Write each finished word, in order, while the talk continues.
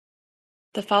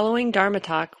The following Dharma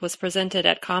talk was presented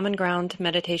at Common Ground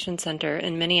Meditation Center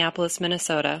in Minneapolis,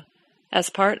 Minnesota, as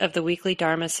part of the weekly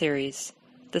Dharma series.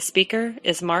 The speaker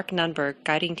is Mark Nunberg,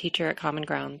 guiding teacher at Common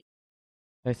Ground.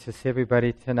 Nice to see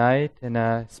everybody tonight, and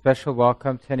a special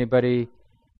welcome to anybody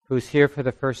who's here for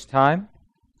the first time.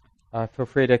 Feel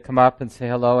free to come up and say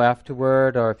hello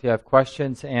afterward, or if you have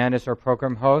questions, Anne is our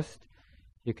program host.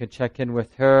 You can check in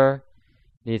with her.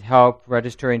 Need help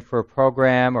registering for a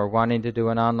program or wanting to do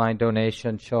an online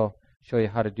donation, she'll show you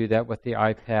how to do that with the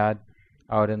iPad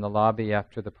out in the lobby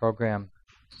after the program.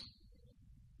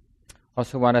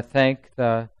 Also want to thank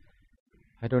I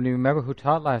don't even remember who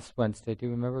taught last Wednesday. Do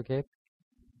you remember, Gabe?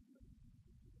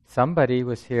 Somebody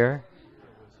was here.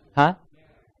 Huh?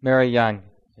 Mary Young.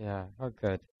 Yeah, oh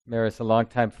good. Mary's a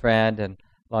longtime friend and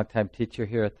longtime teacher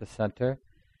here at the center.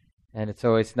 And it's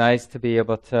always nice to be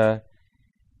able to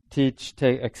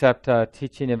accept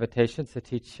teaching invitations to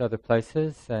teach other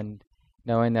places, and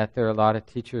knowing that there are a lot of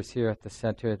teachers here at the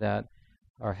center that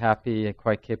are happy and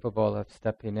quite capable of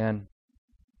stepping in.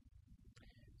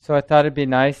 So I thought it'd be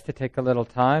nice to take a little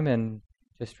time and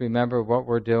just remember what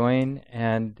we're doing,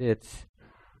 and it's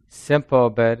simple,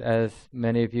 but as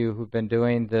many of you who've been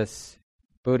doing this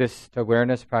Buddhist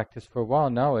awareness practice for a while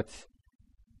know, it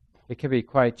can be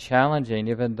quite challenging,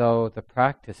 even though the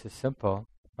practice is simple,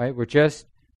 right? We're just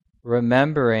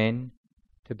remembering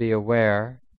to be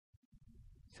aware.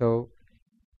 So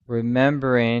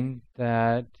remembering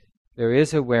that there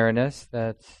is awareness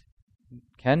that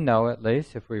can know, at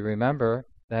least if we remember,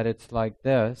 that it's like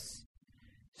this.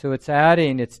 So it's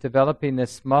developing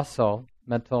this muscle,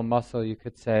 mental muscle you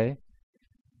could say,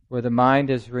 where the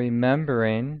mind is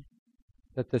remembering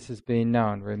that this is being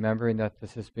known, remembering that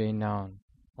this is being known.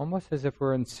 Almost as if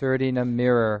we're inserting a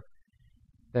mirror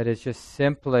that is just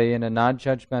simply, in a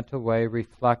non-judgmental way,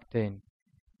 reflecting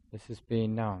this is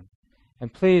being known.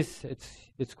 And please,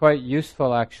 it's quite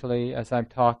useful actually, as I'm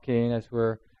talking, as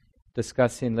we're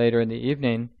discussing later in the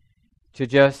evening, to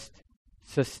just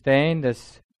sustain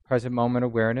this present moment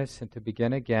awareness and to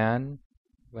begin again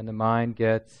when the mind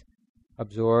gets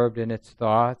absorbed in its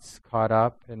thoughts, caught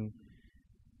up in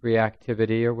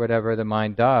reactivity or whatever the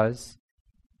mind does,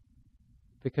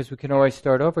 because we can always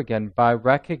start over again by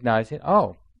recognizing,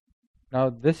 oh, now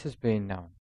this is being known.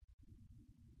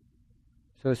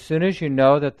 So as soon as you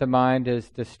know that the mind is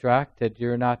distracted,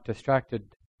 you're not distracted.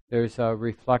 There's a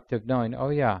reflective knowing, oh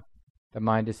yeah, the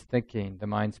mind is thinking, the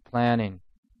mind's planning.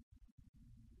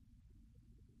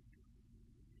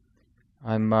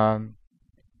 I'm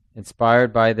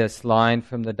inspired by this line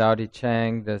from the Tao Te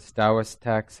Ching, this Taoist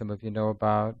text some of you know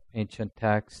about, ancient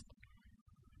text,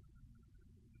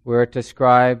 where it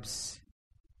describes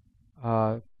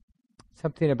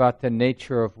something about the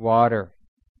nature of water,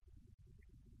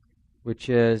 which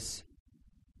is,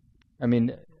 I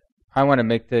want to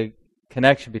make the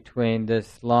connection between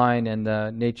this line and the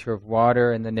nature of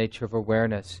water and the nature of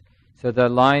awareness. So the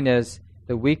line is,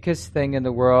 the weakest thing in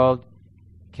the world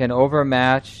can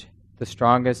overmatch the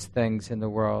strongest things in the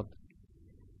world.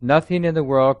 Nothing in the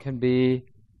world can be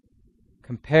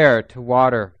compared to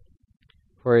water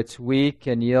for its weak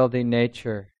and yielding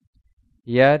nature.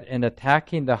 Yet, in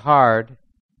attacking the hard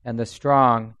and the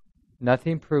strong,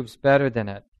 nothing proves better than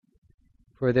it,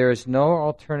 for there is no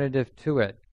alternative to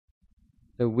it.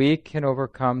 The weak can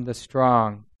overcome the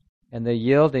strong, and the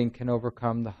yielding can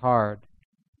overcome the hard.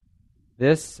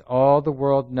 This all the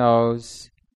world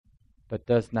knows, but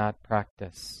does not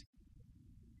practice.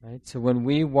 Right? So when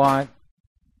we want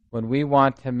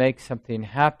to make something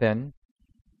happen,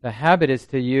 the habit is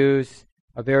to use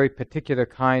a very particular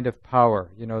kind of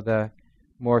power, the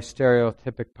more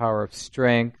stereotypic power of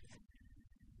strength.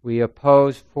 We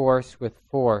oppose force with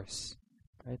force.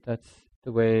 Right? That's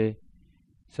the way.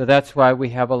 So that's why we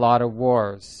have a lot of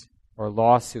wars or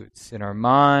lawsuits in our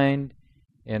mind,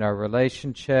 in our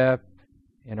relationship,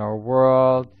 in our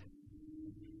world.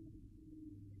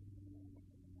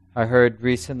 I heard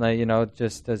recently,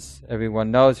 just as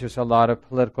everyone knows, there's a lot of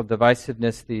political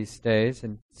divisiveness these days,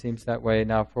 and it seems that way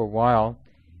now for a while,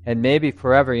 and maybe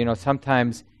forever.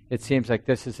 Sometimes it seems like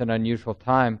this is an unusual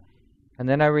time. And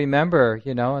then I remember,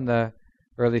 in the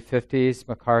early 50s,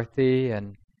 McCarthy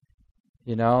and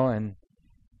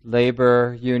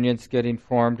labor unions getting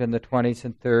formed in the 20s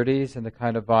and 30s, and the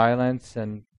kind of violence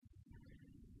and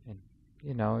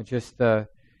just the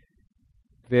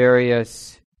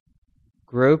various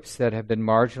groups that have been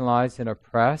marginalized and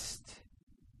oppressed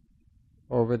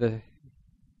over the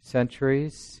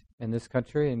centuries in this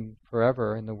country and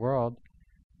forever in the world.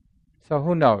 So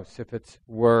who knows if it's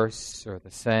worse or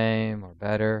the same or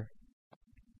better.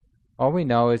 All we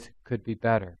know is it could be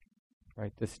better,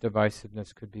 right? This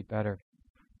divisiveness could be better.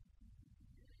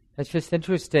 It's just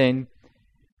interesting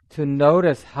to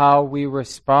notice how we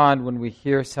respond when we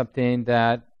hear something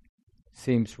that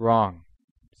seems wrong,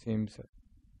 seems,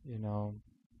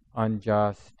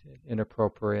 unjust,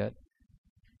 inappropriate.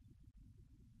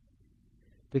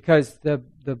 Because the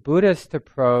Buddhist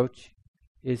approach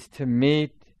is to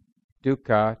meet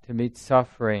dukkha, to meet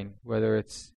suffering, whether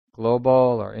it's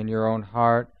global or in your own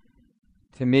heart,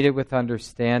 to meet it with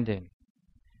understanding.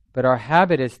 But our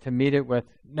habit is to meet it with,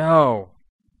 no,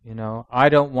 I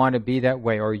don't want to be that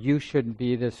way, or you shouldn't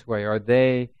be this way, or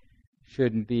they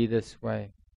shouldn't be this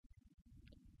way.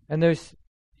 And there's,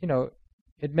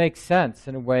 it makes sense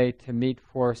in a way to meet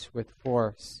force with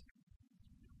force.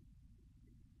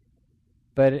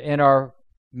 But in our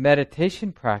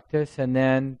meditation practice and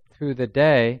then through the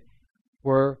day,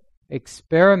 we're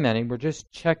experimenting, we're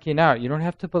just checking out. You don't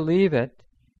have to believe it,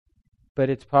 but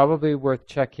it's probably worth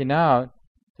checking out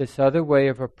this other way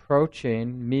of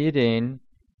approaching, meeting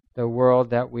the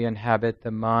world that we inhabit,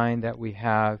 the mind that we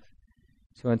have.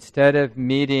 So instead of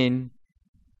meeting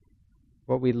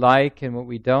what we like and what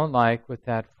we don't like with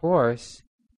that force,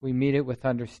 we meet it with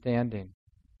understanding.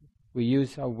 We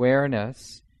use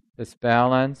awareness, this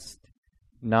balanced,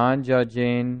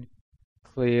 non-judging,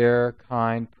 clear,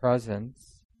 kind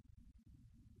presence.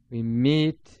 We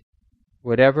meet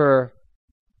whatever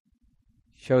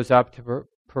shows up to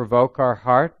provoke our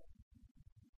heart,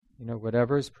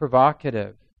 whatever is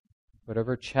provocative,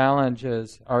 whatever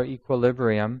challenges our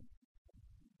equilibrium.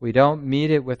 We don't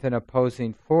meet it with an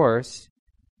opposing force.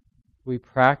 We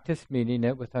practice meeting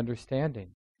it with understanding.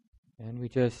 And we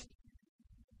just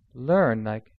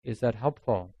learn, is that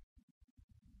helpful?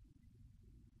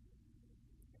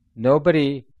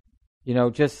 Nobody,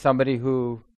 just somebody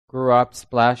who grew up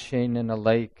splashing in a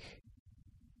lake,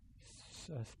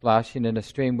 splashing in a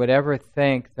stream, would ever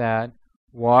think that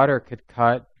water could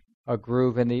cut a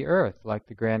groove in the earth, like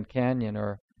the Grand Canyon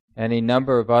or any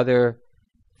number of other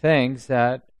things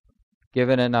that,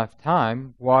 given enough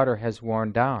time, water has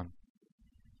worn down.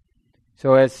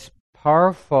 So as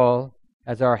powerful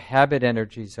as our habit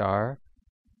energies are,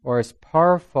 or as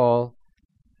powerful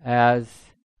as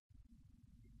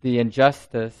the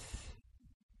injustice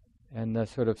and the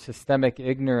sort of systemic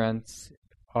ignorance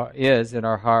is in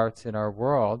our hearts, in our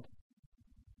world,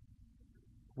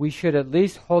 we should at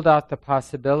least hold out the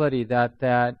possibility that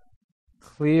that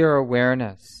clear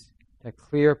awareness, that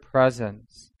clear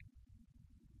presence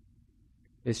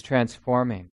is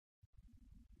transforming.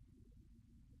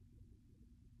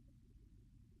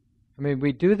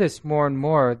 We do this more and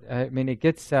more.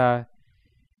 It's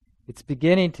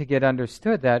beginning to get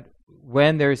understood that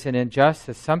when there's an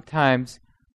injustice, sometimes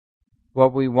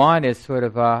what we want is sort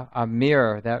of a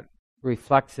mirror that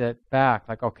reflects it back,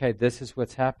 like, okay, this is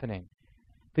what's happening.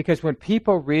 Because when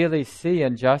people really see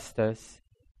injustice,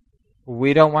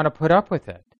 we don't want to put up with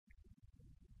it.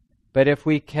 But if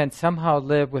we can somehow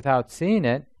live without seeing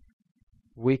it,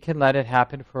 we can let it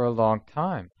happen for a long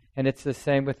time. And it's the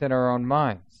same within our own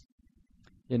minds.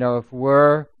 If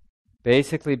we're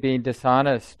basically being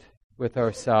dishonest with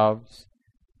ourselves,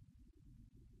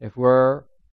 if we're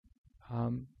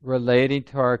relating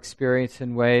to our experience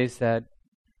in ways that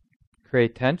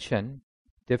create tension,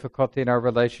 difficulty in our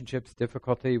relationships,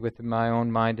 difficulty within my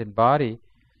own mind and body,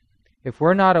 if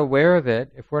we're not aware of it,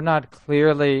 if we're not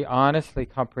clearly, honestly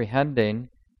comprehending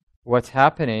what's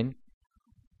happening,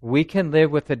 we can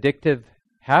live with addictive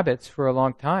habits for a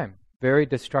long time, very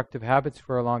destructive habits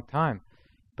for a long time.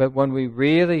 But when we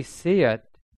really see it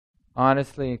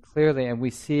honestly and clearly, and we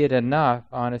see it enough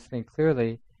honestly and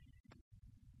clearly,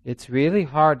 it's really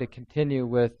hard to continue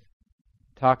with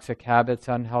toxic habits,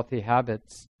 unhealthy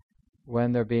habits,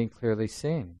 when they're being clearly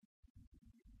seen.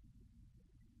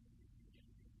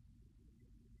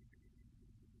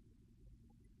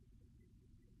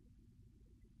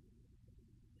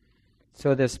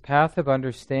 So this path of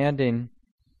understanding,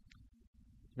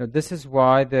 this is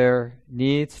why there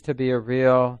needs to be a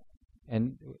real,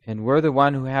 and we're the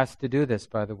one who has to do this,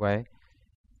 by the way,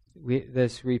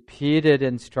 this repeated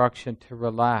instruction to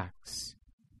relax.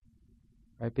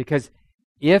 Right? Because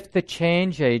if the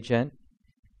change agent,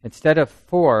 instead of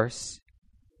force,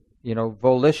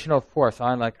 volitional force,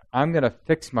 I'm going to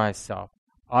fix myself.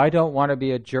 I don't want to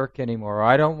be a jerk anymore.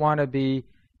 I don't want to be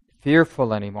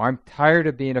fearful anymore. I'm tired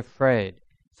of being afraid.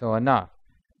 So enough.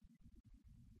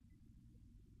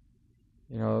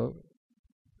 I'm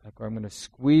going to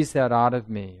squeeze that out of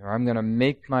me, or I'm going to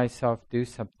make myself do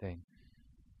something.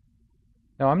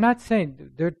 Now, I'm not saying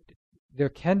there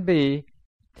can be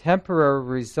temporary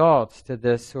results to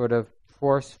this sort of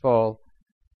forceful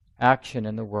action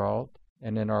in the world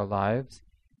and in our lives,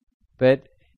 but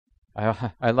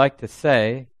I like to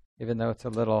say, even though it's a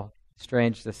little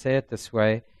strange to say it this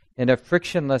way. In a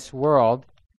frictionless world,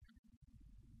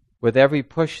 with every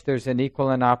push there's an equal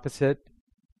and opposite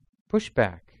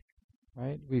pushback,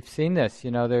 right? We've seen this,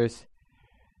 there's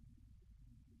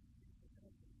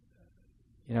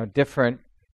different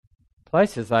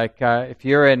places, like if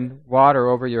you're in water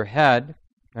over your head,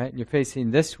 right, and you're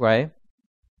facing this way,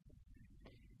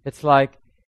 it's like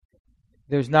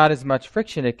there's not as much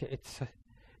friction.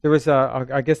 There was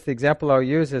I guess the example I'll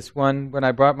use is when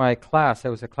I brought my class. I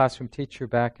was a classroom teacher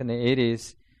back in the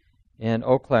 80s in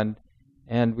Oakland,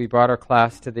 and we brought our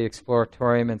class to the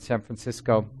Exploratorium in San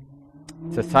Francisco.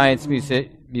 It's a science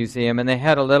museum, and they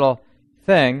had a little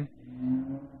thing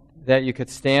that you could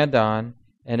stand on,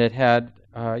 and it had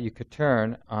you could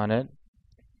turn on it,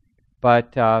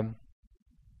 but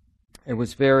it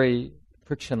was very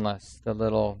frictionless, the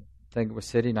little thing it was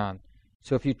sitting on.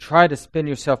 So if you try to spin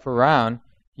yourself around,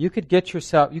 you could get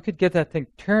that thing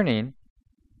turning,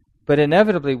 but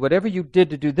inevitably, whatever you did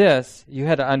to do this, you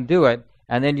had to undo it,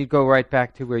 and then you'd go right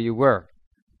back to where you were.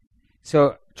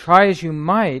 So try as you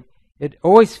might, it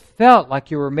always felt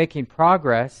like you were making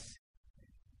progress,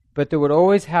 but there would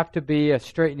always have to be a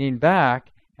straightening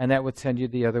back, and that would send you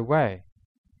the other way.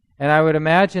 And I would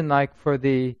imagine, like for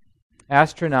the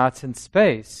astronauts in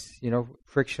space,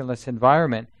 frictionless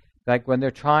environment, like when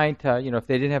they're trying to, if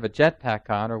they didn't have a jetpack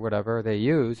on or whatever they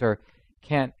use, or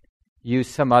can't use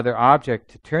some other object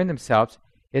to turn themselves,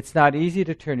 it's not easy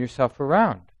to turn yourself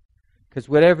around. Because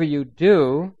whatever you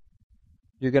do,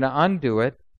 you're going to undo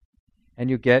it, and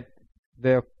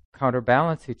they'll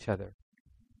counterbalance each other.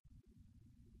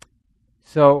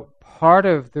 So part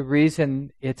of the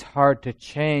reason it's hard to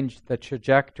change the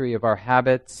trajectory of our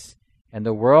habits and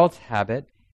the world's habit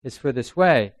is for this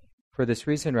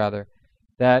reason,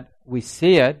 that we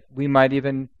see it, we might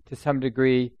even, to some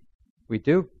degree, we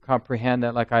do comprehend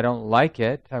that, like, I don't like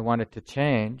it, I want it to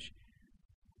change.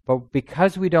 But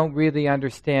because we don't really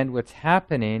understand what's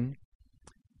happening,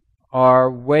 our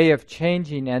way of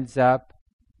changing ends up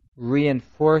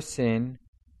reinforcing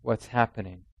what's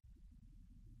happening.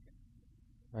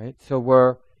 Right?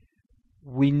 So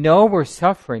we know we're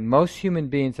suffering. Most human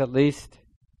beings, at least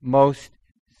most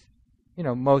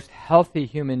healthy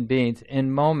human beings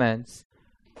in moments,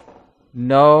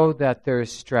 know that there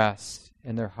is stress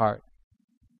in their heart.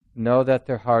 Know that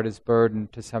their heart is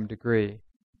burdened to some degree.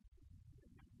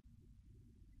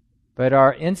 But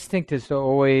our instinct is to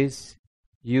always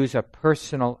use a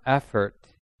personal effort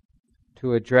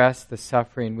to address the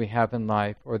suffering we have in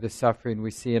life, or the suffering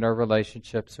we see in our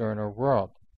relationships or in our world.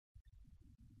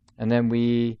 And then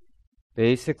we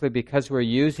basically, because we're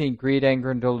using greed,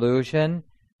 anger, and delusion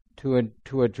to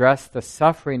address the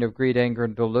suffering of greed, anger,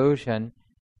 and delusion,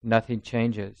 nothing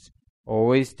changes.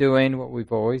 Always doing what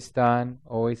we've always done,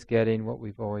 always getting what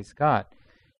we've always got.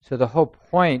 So the whole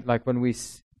point, like when we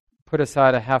put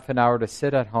aside a half an hour to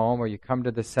sit at home, or you come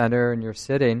to the center and you're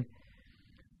sitting,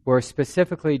 we're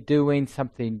specifically doing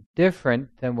something different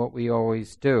than what we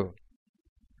always do.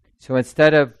 So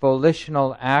instead of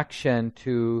volitional action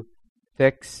to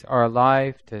fix our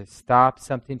life, to stop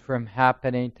something from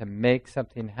happening, to make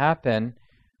something happen,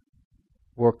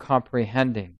 we're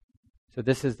comprehending. So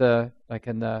this is like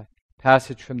in the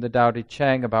passage from the Tao Te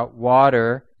Ching about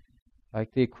water,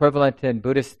 like the equivalent in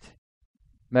Buddhist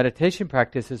meditation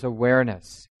practice is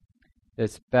awareness.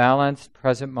 It's balanced,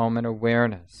 present moment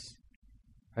awareness.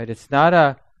 Right? It's not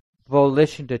a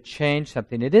volition to change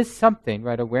something. It is something,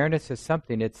 right? Awareness is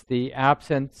something. It's the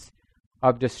absence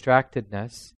of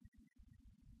distractedness.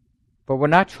 But we're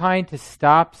not trying to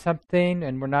stop something,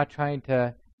 and we're not trying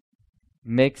to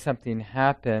make something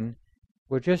happen.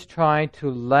 We're just trying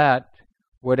to let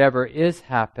whatever is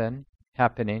happening,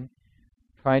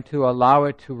 trying to allow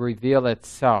it to reveal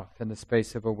itself in the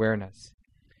space of awareness.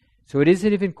 So it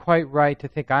isn't even quite right to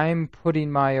think, I'm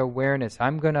putting my awareness,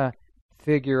 I'm going to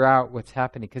figure out what's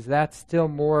happening, because that's still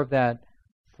more of that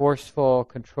forceful,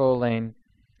 controlling.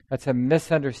 That's a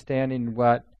misunderstanding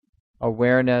what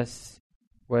awareness,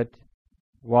 what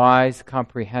wise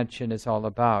comprehension is all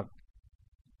about.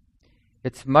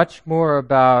 It's much more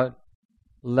about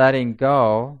letting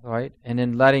go, right? And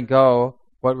in letting go,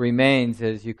 what remains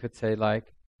is, you could say,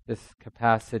 like this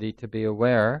capacity to be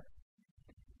aware.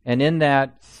 And in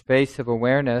that space of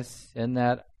awareness, in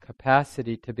that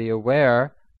capacity to be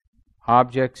aware,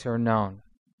 objects are known.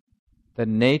 The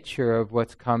nature of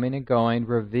what's coming and going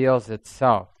reveals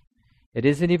itself. It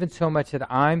isn't even so much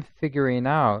that I'm figuring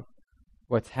out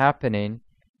what's happening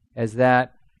as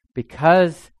that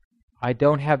because I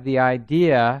don't have the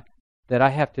idea that I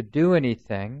have to do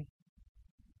anything,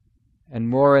 and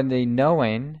more in the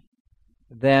knowing,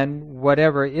 then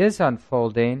whatever is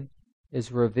unfolding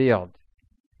is revealed.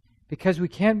 Because we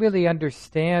can't really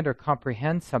understand or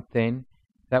comprehend something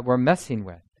that we're messing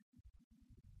with.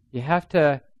 You have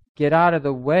to get out of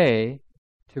the way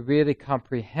to really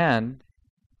comprehend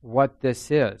what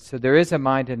this is. So there is a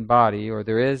mind and body, or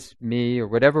there is me, or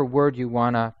whatever words you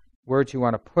want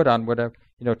to put on whatever,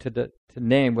 to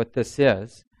name what this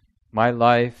is. My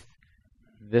life,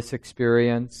 this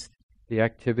experience, the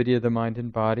activity of the mind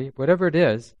and body, whatever it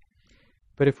is.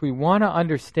 But if we want to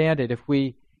understand it,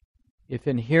 if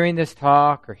in hearing this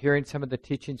talk or hearing some of the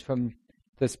teachings from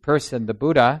this person, the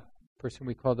Buddha, person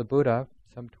we call the Buddha,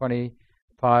 some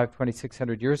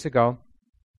 2,600 years ago,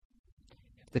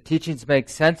 if the teachings make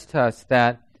sense to us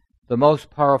that the most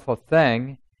powerful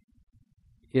thing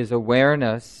is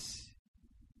awareness,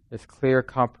 is clear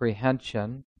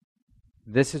comprehension,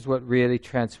 this is what really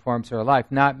transforms our life.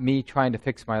 Not me trying to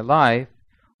fix my life,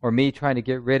 or me trying to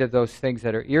get rid of those things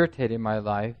that are irritating my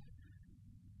life,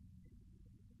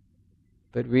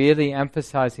 but really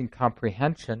emphasizing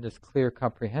comprehension, this clear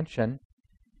comprehension.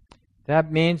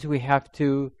 That means we have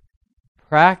to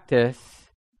practice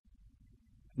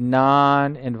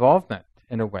non-involvement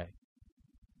in a way,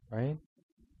 right?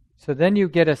 So then you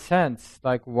get a sense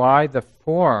like why the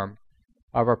form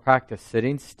of our practice,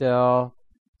 sitting still,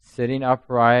 sitting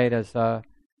upright as a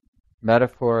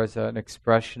metaphor, as an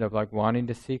expression of like wanting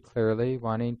to see clearly,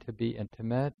 wanting to be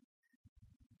intimate,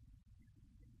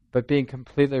 but being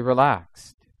completely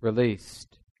relaxed,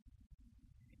 released.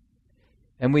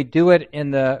 And we do it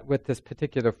with this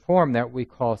particular form that we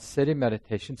call sitting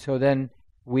meditation. So then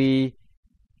we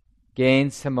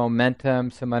gain some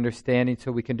momentum, some understanding,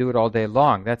 so we can do it all day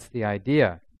long. That's the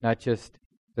idea. Not just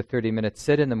the 30-minute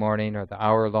sit in the morning or the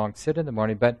hour-long sit in the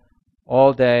morning, but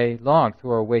all day long,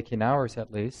 through our waking hours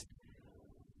at least.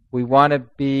 We want to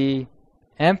be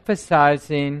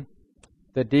emphasizing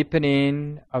the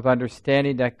deepening of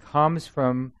understanding that comes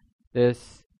from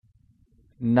this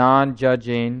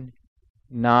non-judging,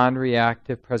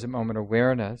 non-reactive present moment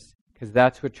awareness, because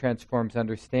that's what transforms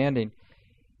understanding.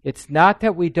 It's not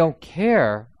that we don't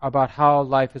care about how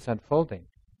life is unfolding.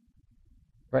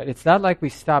 Right? It's not like we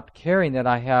stopped caring that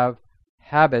I have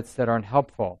habits that aren't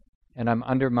helpful and I'm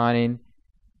undermining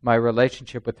my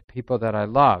relationship with the people that I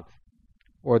love,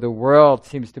 or the world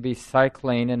seems to be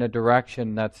cycling in a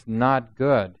direction that's not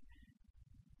good,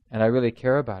 and I really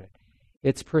care about it.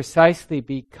 It's precisely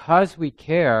because we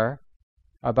care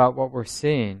about what we're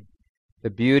seeing, the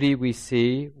beauty we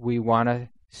see, we want to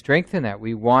strengthen that.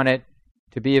 We want it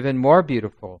to be even more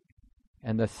beautiful.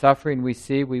 And the suffering we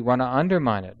see, we want to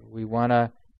undermine it. We want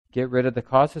to get rid of the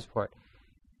causes for it.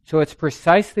 So it's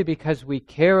precisely because we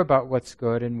care about what's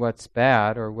good and what's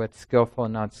bad, or what's skillful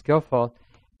and non-skillful,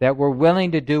 that we're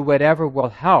willing to do whatever will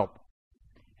help.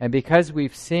 And because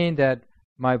we've seen that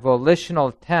my volitional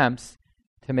attempts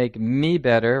to make me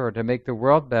better or to make the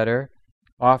world better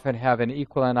often have an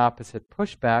equal and opposite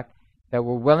pushback, that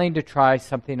we're willing to try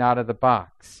something out of the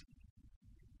box.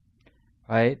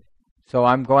 Right? So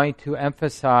I'm going to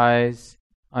emphasize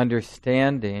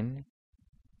understanding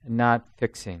and not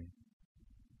fixing.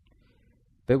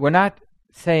 But we're not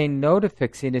saying no to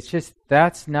fixing, it's just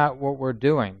that's not what we're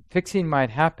doing. Fixing might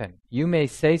happen. You may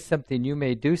say something, you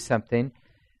may do something,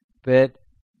 but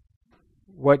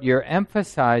what you're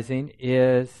emphasizing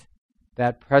is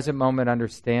that present moment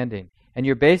understanding. And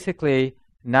you're basically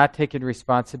not taking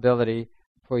responsibility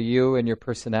for you and your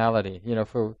personality,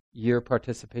 for your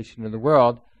participation in the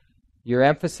world. You're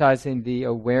emphasizing the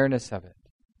awareness of it.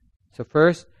 So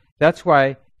first, that's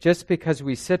why just because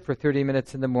we sit for 30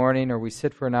 minutes in the morning, or we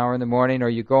sit for an hour in the morning, or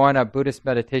you go on a Buddhist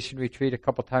meditation retreat a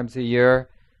couple times a year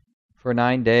for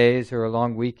 9 days or a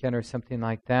long weekend or something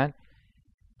like that,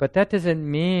 but that doesn't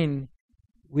mean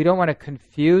we don't want to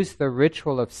confuse the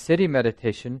ritual of sitting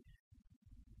meditation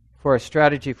for a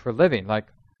strategy for living. Like,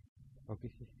 okay,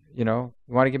 you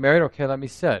want to get married? Okay, let me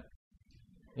sit.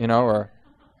 Or,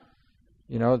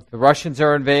 the Russians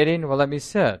are invading? Well, let me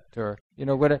sit. Or,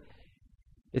 what.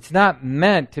 It's not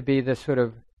meant to be the sort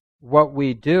of what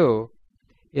we do.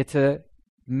 It's a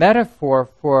metaphor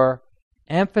for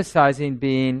emphasizing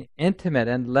being intimate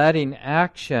and letting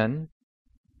action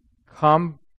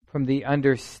come from the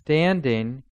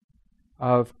understanding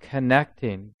of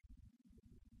connecting,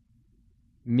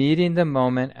 meeting the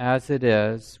moment as it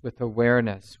is with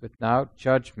awareness, without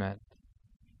judgment.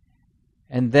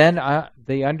 And then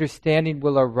the understanding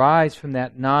will arise from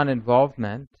that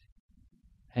non-involvement,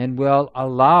 and will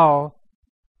allow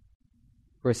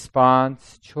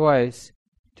response, choice,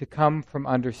 to come from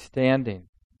understanding.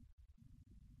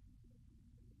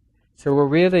 So we're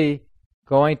really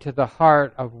going to the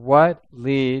heart of what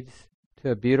leads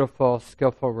to a beautiful,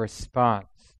 skillful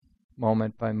response.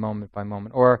 moment by moment by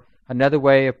moment. Or another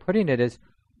way of putting it is,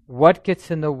 what gets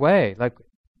in the way? Like,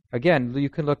 again, you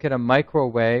can look at a micro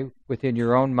way within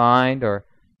your own mind, or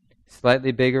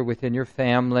slightly bigger within your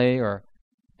family, or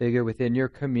bigger within your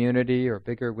community, or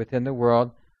bigger within the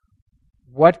world.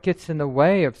 What gets in the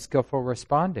way of skillful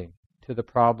responding to the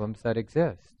problems that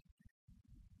exist?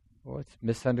 Well, it's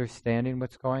misunderstanding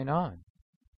what's going on.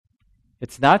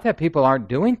 It's not that people aren't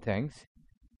doing things.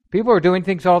 People are doing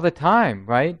things all the time,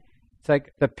 right? It's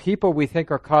like the people we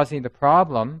think are causing the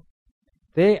problem,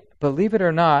 they, believe it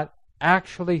or not,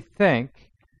 actually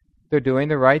think they're doing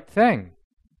the right thing.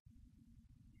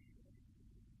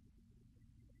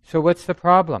 So what's the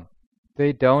problem?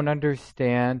 They don't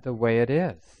understand the way it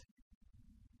is.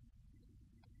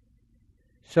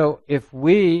 So if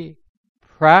we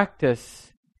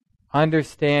practice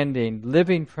understanding,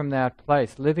 living from that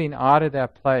place, living out of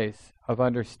that place of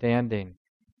understanding,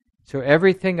 so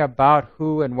everything about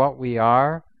who and what we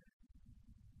are,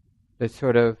 the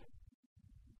sort of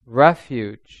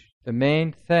refuge, the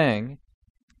main thing,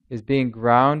 is being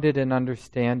grounded in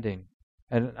understanding.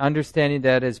 An understanding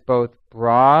that is both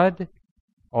broad,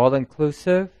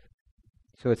 all-inclusive,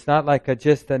 so it's not like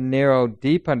just a narrow,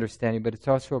 deep understanding, but it's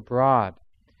also broad.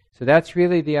 So that's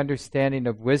really the understanding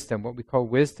of wisdom. What we call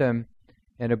wisdom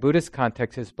in a Buddhist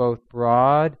context is both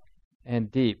broad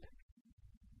and deep.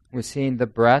 We're seeing the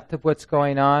breadth of what's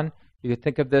going on. You could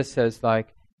think of this as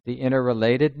like the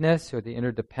interrelatedness or the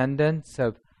interdependence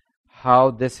of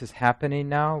how this is happening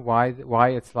now, why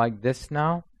it's like this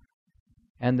now,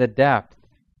 and the depth.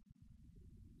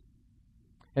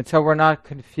 And so we're not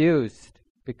confused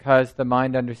because the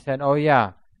mind understands, oh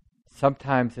yeah,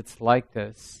 sometimes it's like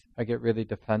this, I get really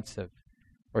defensive.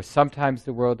 Or sometimes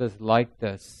the world is like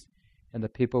this, and the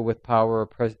people with power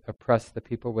oppress the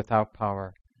people without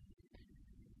power.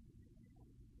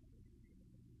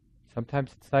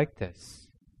 Sometimes it's like this.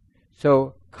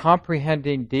 So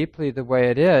comprehending deeply the way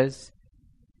it is,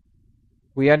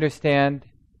 we understand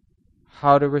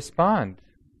how to respond.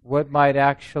 What might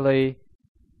actually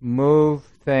move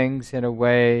things in a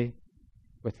way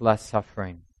with less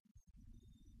suffering.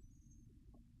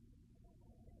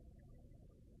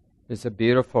 There's a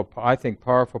beautiful, I think,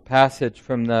 powerful passage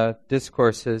from the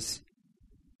discourses.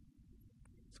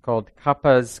 It's called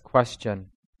Kappa's Question.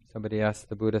 Somebody asked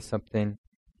the Buddha something.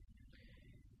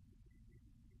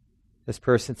 This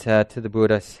person said to the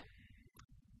Buddhas,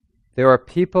 "There are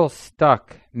people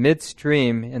stuck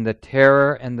midstream in the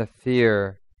terror and the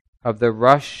fear of the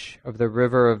rush of the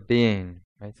river of being."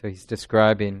 Right? So he's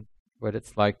describing what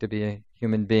it's like to be a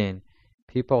human being.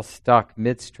 People stuck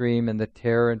midstream in the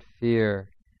terror and fear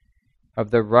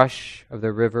of the rush of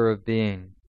the river of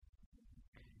being.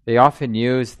 They often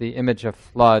use the image of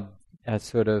flood as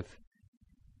sort of,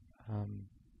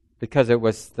 because it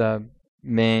was the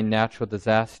main natural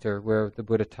disaster where the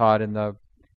Buddha taught in the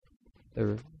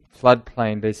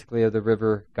floodplain, basically, of the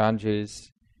river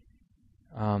Ganges.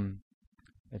 And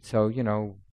so,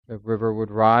 the river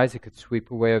would rise, it could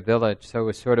sweep away a village, so it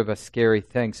was sort of a scary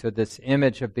thing. So this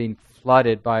image of being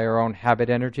flooded by our own habit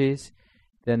energies,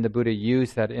 then the Buddha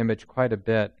used that image quite a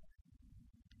bit.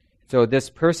 So this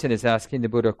person is asking the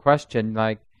Buddha a question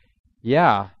like,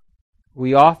 yeah,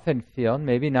 we often feel,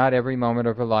 maybe not every moment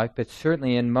of our life, but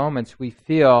certainly in moments we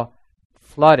feel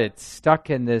flooded, stuck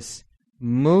in this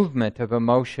movement of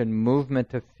emotion,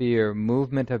 movement of fear,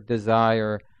 movement of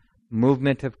desire,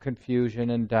 movement of confusion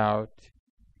and doubt,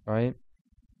 right?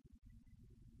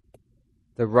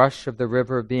 The rush of the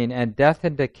river of being. And death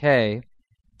and decay,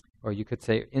 or you could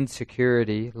say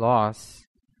insecurity, loss,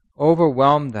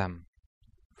 overwhelm them.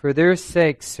 For their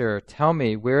sake, sir, tell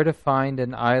me where to find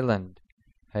an island.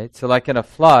 Right? So like in a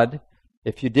flood,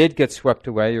 if you did get swept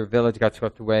away, your village got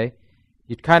swept away,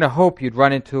 you'd kind of hope you'd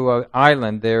run into an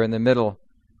island there in the middle,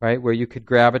 right, where you could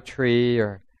grab a tree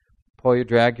or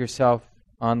drag yourself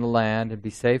on the land and be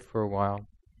safe for a while.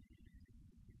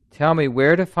 Tell me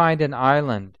where to find an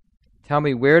island. Tell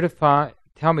me where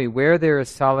there is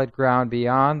solid ground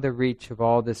beyond the reach of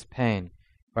all this pain,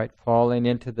 right, falling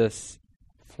into this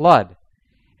flood.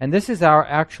 And this is our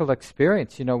actual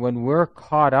experience, when we're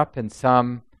caught up in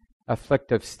some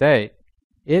afflictive state.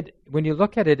 When you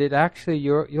look at it, it actually,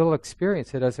 you'll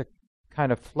experience it as a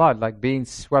kind of flood, like being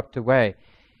swept away.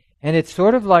 And it's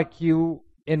sort of like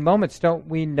in moments, don't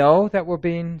we know that we're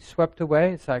being swept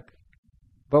away? It's like,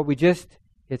 but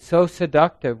it's so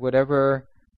seductive, whatever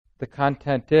the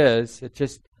content is, it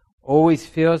just always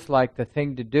feels like the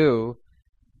thing to do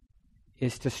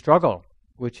is to struggle,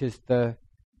 which is the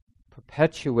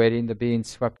perpetuating the being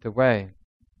swept away.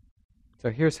 So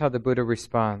here's how the Buddha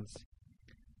responds.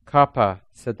 Kappa,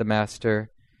 said the Master,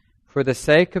 For the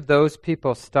sake of those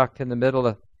people stuck in the middle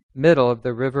of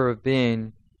the river of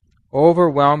being,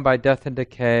 overwhelmed by death and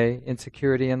decay,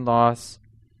 insecurity and loss,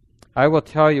 I will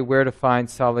tell you where to find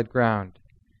solid ground.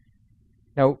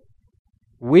 Now,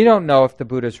 we don't know if the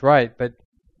Buddha's right, but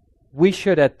we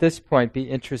should at this point be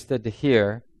interested to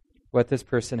hear what this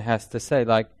person has to say.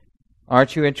 Like,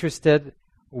 aren't you interested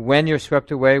when you're swept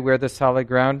away where the solid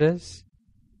ground is?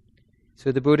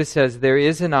 So the Buddha says, there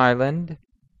is an island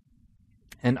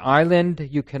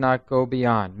you cannot go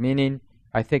beyond. Meaning,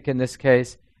 I think in this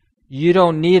case, you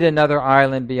don't need another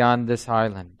island beyond this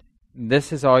island.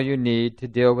 This is all you need to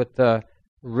deal with the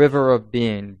river of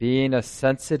being a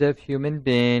sensitive human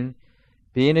being,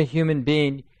 being a human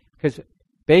being, because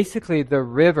basically the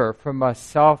river, from a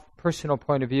self-personal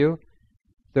point of view,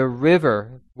 the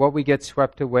river, what we get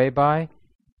swept away by,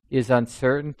 is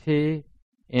uncertainty,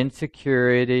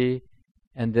 insecurity,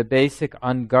 and the basic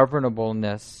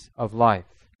ungovernableness of life.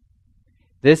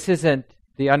 This isn't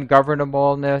the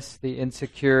ungovernableness, the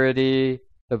insecurity,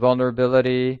 the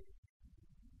vulnerability.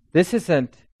 This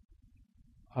isn't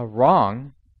a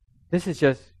wrong. This is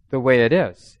just the way it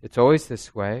is. It's always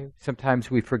this way. Sometimes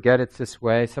we forget it's this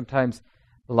way. Sometimes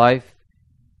life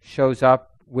shows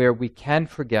up where we can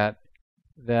forget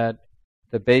that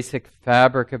the basic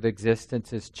fabric of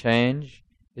existence is change,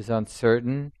 is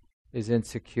uncertain, is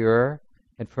insecure.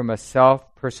 And from a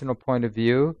self-personal point of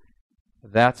view,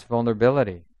 that's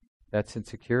vulnerability. That's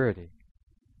insecurity.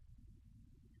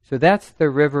 So that's the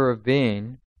river of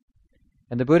being.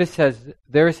 And the Buddha says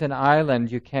there's an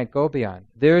island you can't go beyond.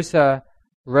 There's a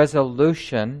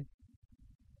resolution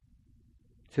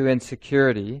to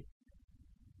insecurity,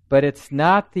 but it's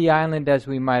not the island as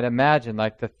we might imagine,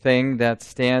 like the thing that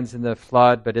stands in the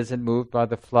flood but isn't moved by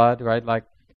the flood, right? Like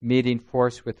meeting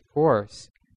force with force.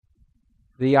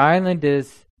 The island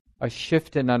is a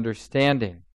shift in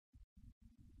understanding.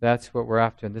 That's what we're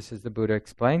after. And this is the Buddha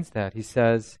explains that. He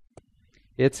says,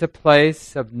 it's a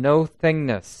place of no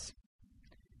thingness,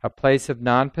 a place of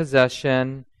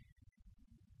non-possession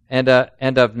and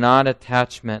of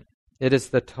non-attachment. It is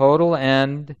the total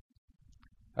end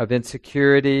of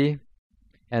insecurity,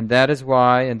 and that is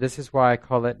why, and this is why I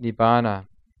call it Nibbana,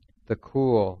 the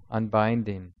cool,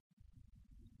 unbinding.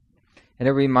 And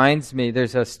it reminds me,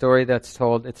 there's a story that's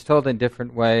told, it's told in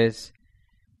different ways.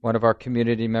 One of our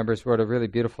community members wrote a really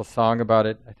beautiful song about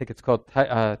it. I think it's called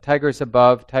Tigers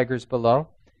Above, Tigers Below.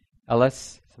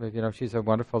 Ellis, some of you know, she's a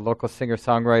wonderful local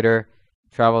singer-songwriter,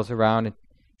 travels around and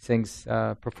sings,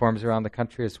 performs around the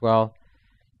country as well.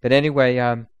 But anyway,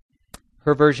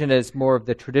 her version is more of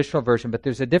the traditional version, but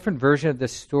there's a different version of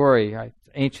this story, an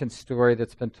ancient story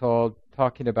that's been told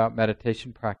talking about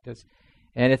meditation practice.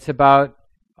 And it's about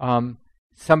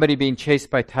somebody being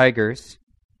chased by tigers,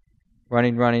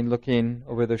 running, looking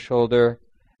over their shoulder.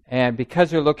 And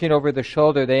because they're looking over the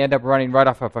shoulder, they end up running right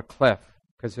off of a cliff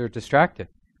because they're distracted.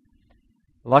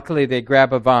 Luckily, they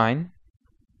grab a vine,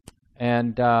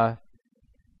 and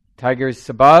tigers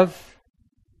above,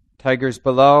 tigers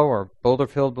below, or boulder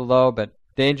field below, but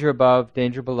danger above,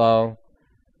 danger below,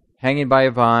 hanging by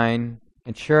a vine,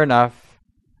 and sure enough,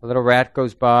 a little rat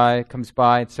comes by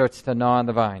and starts to gnaw on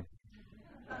the vine.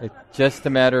 It's just a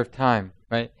matter of time,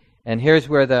 right? And here's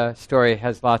where the story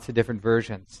has lots of different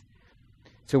versions.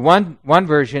 So one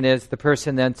version is the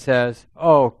person then says,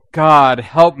 "Oh, God,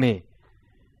 help me."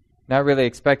 Not really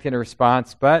expecting a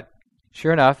response, but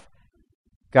sure enough,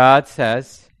 God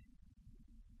says,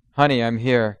 "Honey, I'm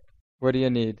here. What do you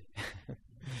need?"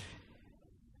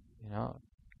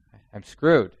 I'm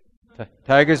screwed.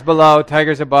 Tigers below,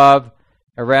 tigers above,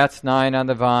 a rat's gnawing on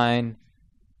the vine.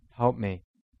 Help me.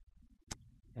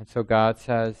 And so God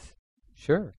says,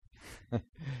 "Sure.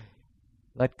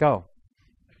 Let go."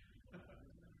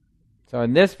 So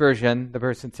in this version, the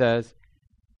person says,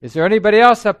 "Is there anybody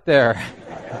else up there?"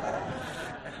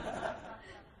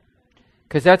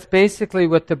 Because that's basically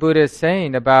what the Buddha is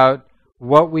saying about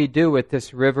what we do with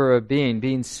this river of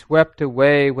being swept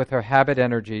away with our habit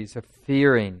energies of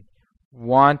fearing,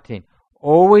 wanting,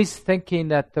 always thinking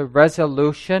that the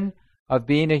resolution of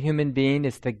being a human being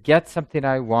is to get something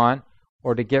I want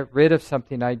or to get rid of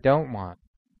something I don't want.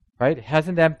 Right?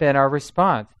 Hasn't that been our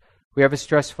response? We have a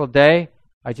stressful day,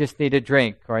 I just need a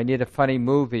drink, or I need a funny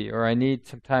movie, or I need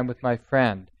some time with my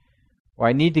friend, or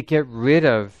I need to get rid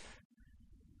of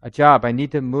a job. I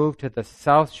need to move to the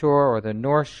South Shore or the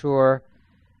North Shore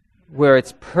where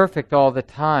it's perfect all the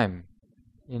time.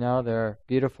 There are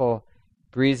beautiful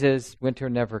breezes. Winter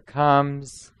never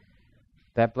comes.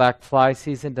 That black fly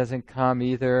season doesn't come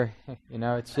either.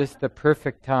 It's just the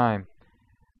perfect time.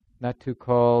 Not too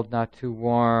cold, not too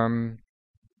warm,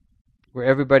 where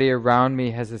everybody around me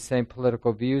has the same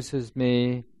political views as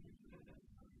me,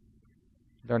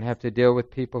 Don't have to deal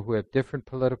with people who have different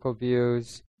political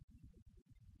views.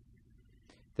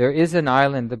 There is an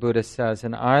island, the Buddha says,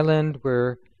 an island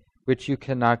which you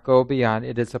cannot go beyond.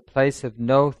 It is a place of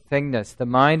no thingness. The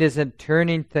mind isn't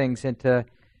turning things into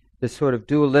this sort of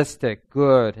dualistic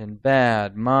good and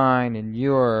bad, mine and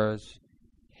yours,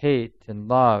 hate and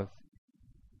love.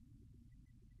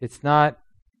 It's not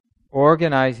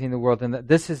organizing the world. And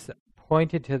this is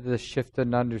pointed to the shift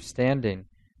in understanding,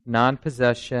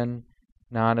 non-possession,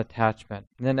 non-attachment.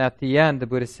 And then at the end, the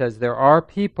Buddha says, there are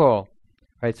people,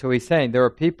 right? So he's saying there are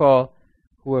people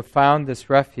who have found this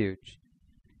refuge.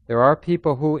 There are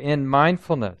people who in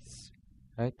mindfulness,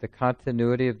 right, the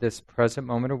continuity of this present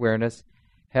moment awareness,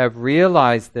 have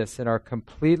realized this and are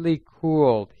completely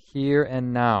cooled here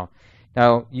and now.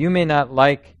 Now, you may not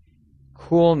like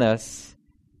coolness.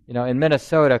 You know, in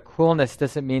Minnesota, coolness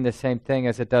doesn't mean the same thing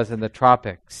as it does in the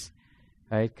tropics,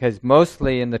 right? Because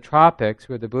mostly in the tropics,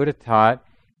 where the Buddha taught,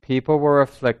 people were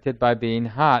afflicted by being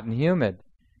hot and humid.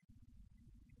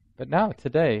 But now,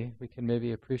 today, we can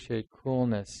maybe appreciate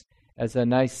coolness as a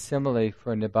nice simile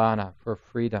for nibbana, for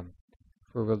freedom,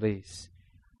 for release.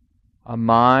 A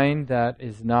mind that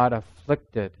is not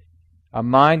afflicted, a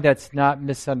mind that's not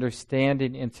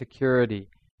misunderstanding insecurity,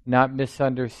 not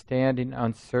misunderstanding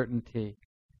uncertainty,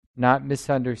 not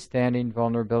misunderstanding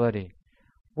vulnerability.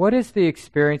 What is the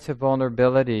experience of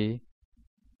vulnerability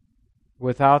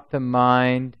without the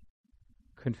mind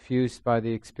confused by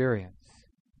the experience?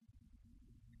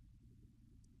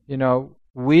 You know,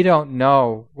 we don't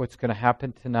know what's going to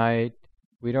happen tonight.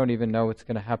 We don't even know what's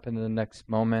going to happen in the next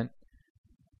moment.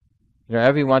 You know,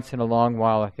 every once in a long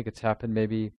while, I think it's happened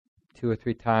maybe 2 or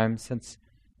 3 times since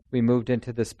we moved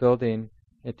into this building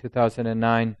in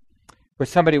 2009, where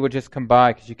somebody would just come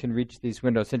by, because you can reach these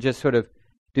windows, and just sort of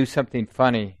do something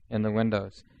funny in the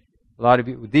windows. A lot of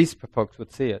you, these folks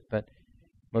would see it, but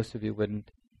most of you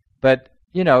wouldn't. But,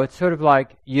 you know, it's sort of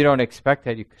like you don't expect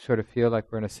that. You sort of feel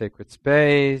like we're in a sacred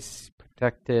space,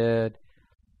 protected.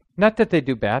 Not that they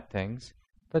do bad things,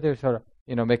 but they're sort of,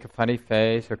 you know, make a funny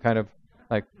face or kind of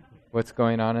like, what's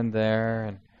going on in there?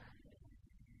 And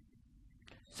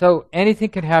so anything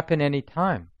can happen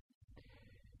anytime.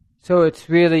 So it's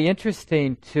really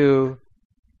interesting to,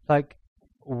 like,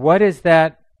 what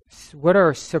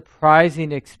are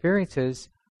surprising experiences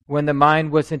when the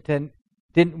mind wasn't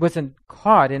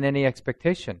caught in any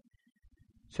expectation.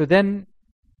 So then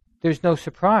there's no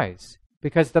surprise,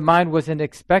 because the mind wasn't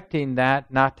expecting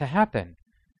that not to happen.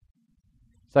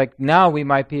 It's like now we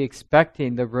might be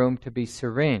expecting the room to be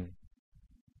serene.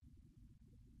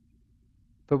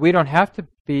 But we don't have to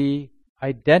be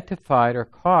identified or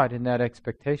caught in that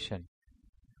expectation.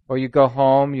 Or you go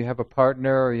home, you have a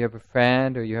partner, or you have a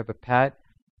friend, or you have a pet.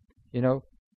 You know,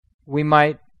 we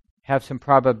might have some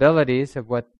probabilities of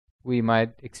what we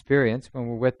might experience when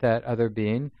we're with that other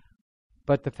being,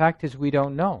 but the fact is we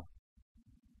don't know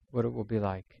what it will be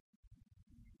like.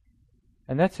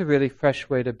 And that's a really fresh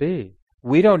way to be.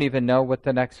 We don't even know what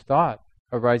the next thought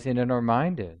arising in our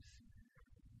mind is.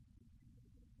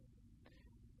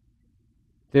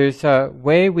 There's a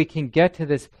way we can get to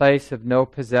this place of no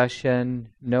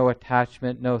possession, no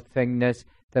attachment, no thingness,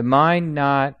 the mind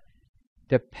not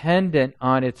dependent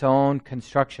on its own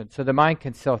construction. So the mind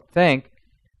can still think,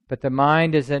 but the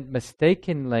mind isn't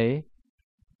mistakenly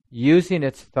using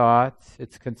its thoughts,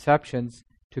 its conceptions,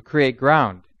 to create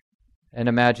ground and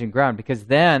imagine ground, because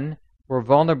then we're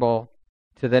vulnerable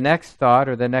to the next thought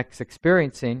or the next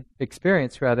experience,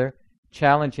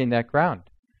 challenging that ground.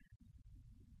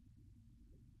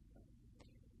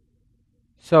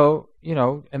 So, you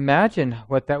know, imagine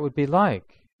what that would be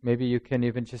like. Maybe you can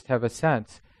even just have a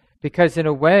sense. Because in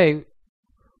a way,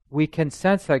 we can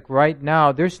sense like right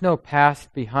now, there's no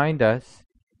past behind us,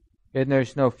 and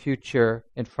there's no future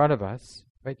in front of us.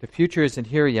 Right? The future isn't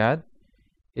here yet.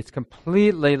 It's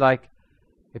completely like,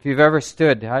 if you've ever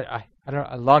stood, I don't know,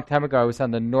 a long time ago I was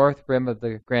on the north rim of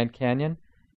the Grand Canyon.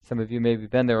 Some of you maybe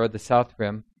been there, or the south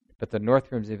rim, but the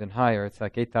north rim's even higher. It's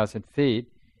like 8,000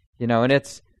 feet, you know, and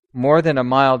it's more than a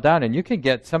mile down, and you can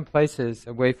get some places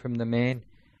away from the main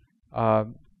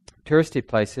touristy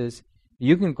places.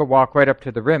 You can go walk right up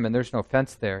to the rim, and there's no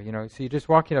fence there, you know. So you're just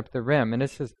walking up the rim, and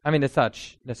it's just, I mean, it's not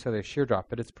necessarily a sheer drop,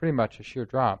 but it's pretty much a sheer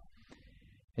drop.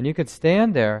 And you can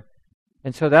stand there,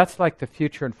 and so that's like the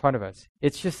future in front of us.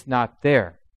 It's just not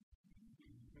there.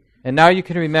 And now you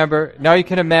can remember, now you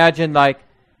can imagine like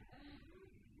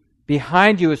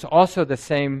behind you is also the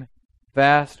same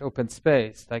vast open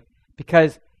space. Like,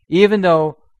 because even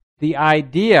though the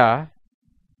idea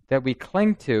that we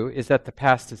cling to is that the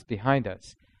past is behind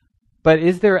us, but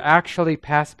is there actually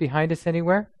past behind us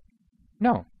anywhere?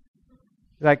 No.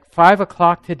 Like 5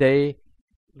 o'clock today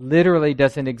literally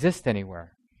doesn't exist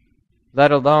anywhere,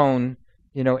 let alone,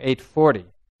 840,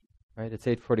 right? It's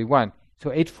 841.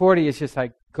 So 840 is just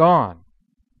like gone.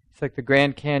 It's like the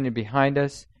Grand Canyon behind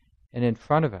us and in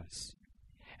front of us.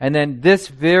 And then this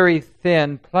very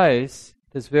thin place,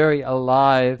 this very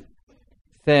alive,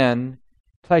 thin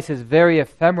place is very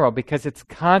ephemeral because it's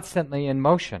constantly in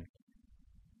motion.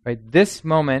 Right? This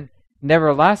moment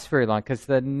never lasts very long because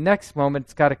the next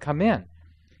moment's got to come in.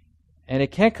 And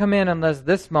it can't come in unless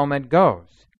this moment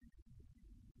goes.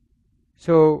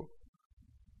 So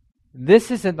this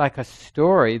isn't like a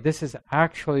story. This is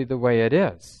actually the way it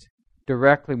is.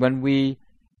 Directly,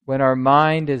 when our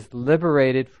mind is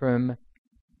liberated from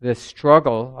the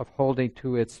struggle of holding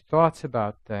to its thoughts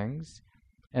about things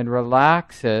and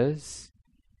relaxes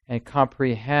and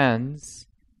comprehends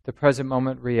the present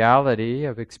moment reality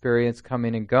of experience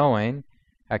coming and going,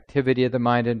 activity of the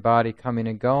mind and body coming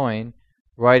and going,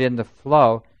 right in the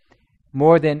flow.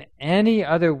 More than any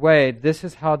other way, this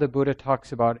is how the Buddha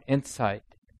talks about insight,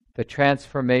 the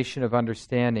transformation of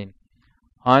understanding.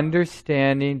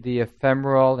 Understanding the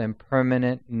ephemeral,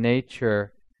 impermanent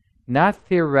nature, not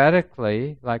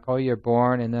theoretically, like, oh, you're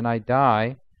born and then I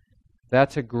die.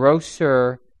 That's a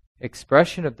grosser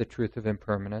expression of the truth of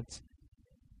impermanence.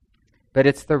 But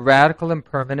it's the radical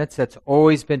impermanence that's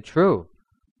always been true.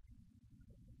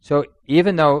 So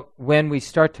even though when we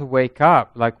start to wake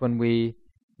up, like when we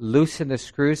loosen the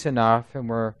screws enough and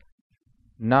we're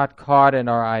not caught in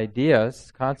our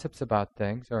ideas, concepts about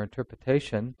things, our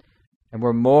interpretation, and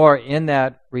we're more in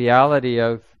that reality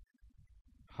of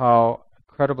how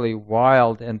incredibly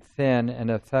wild and thin and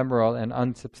ephemeral and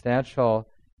unsubstantial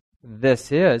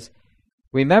this is,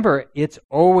 remember, it's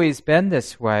always been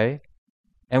this way,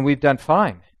 and we've done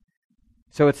fine.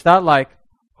 So it's not like,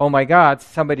 oh my God,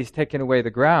 somebody's taken away the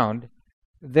ground.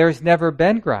 There's never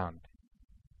been ground.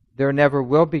 There never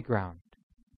will be ground.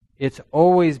 It's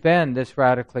always been this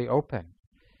radically open.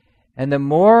 And the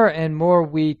more and more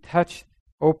we touch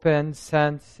open,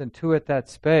 sense, intuit that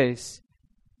space,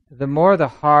 the more the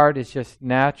heart is just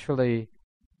naturally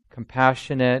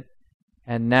compassionate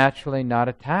and naturally not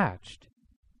attached.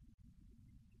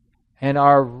 And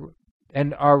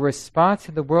our response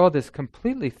in the world is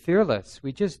completely fearless.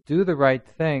 We just do the right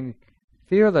thing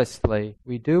fearlessly.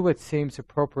 We do what seems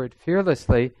appropriate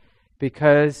fearlessly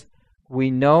because we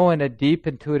know in a deep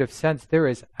intuitive sense there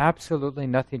is absolutely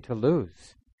nothing to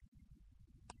lose.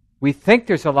 We think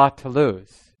there's a lot to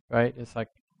lose, right? It's like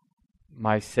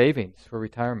my savings for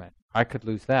retirement. I could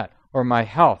lose that. Or my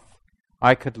health.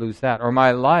 I could lose that. Or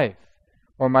my life.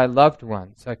 Or my loved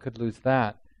ones. I could lose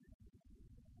that.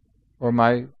 Or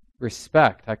my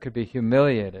respect. I could be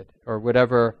humiliated. Or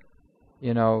whatever,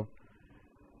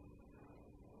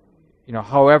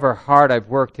 however hard I've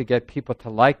worked to get people to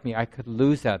like me, I could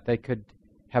lose that. They could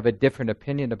have a different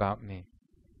opinion about me.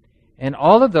 And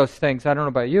all of those things, I don't know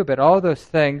about you, but all of those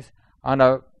things on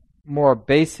a more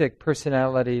basic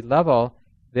personality level,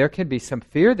 there can be some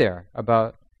fear there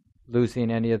about losing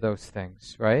any of those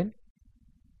things, right?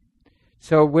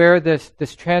 So where this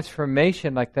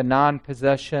transformation, like the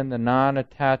non-possession, the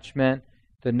non-attachment,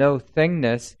 the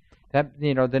no-thingness, the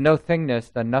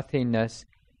no-thingness, the nothingness,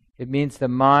 it means the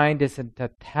mind isn't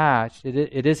attached.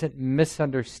 It isn't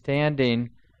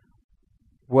misunderstanding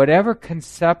whatever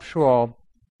conceptual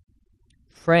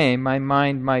frame my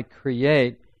mind might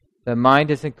create. The mind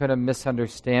isn't going to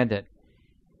misunderstand it.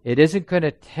 It isn't going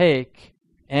to take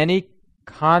any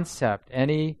concept,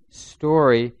 any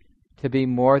story to be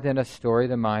more than a story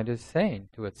the mind is saying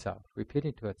to itself,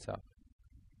 repeating to itself.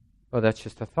 Oh, that's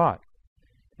just a thought.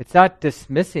 It's not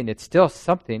dismissing, it's still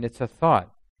something, it's a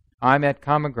thought. I'm at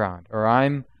common ground, or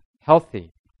I'm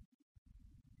healthy.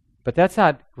 But that's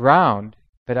not ground,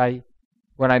 but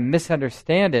when I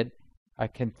misunderstand it, I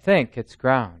can think it's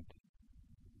ground.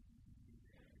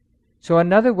 So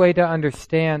another way to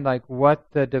understand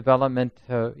what the development,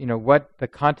 what the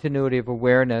continuity of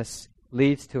awareness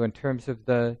leads to in terms of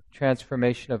the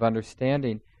transformation of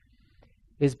understanding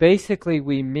is basically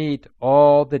we meet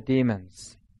all the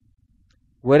demons.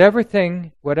 Whatever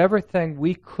thing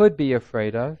we could be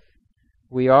afraid of,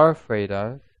 we are afraid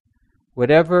of.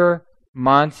 Whatever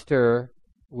monster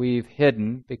we've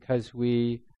hidden because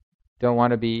we don't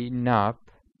want to be eaten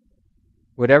up,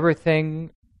 whatever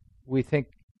thing we think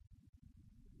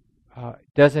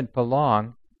doesn't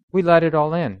belong, we let it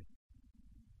all in.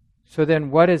 So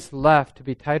then what is left to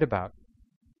be tight about?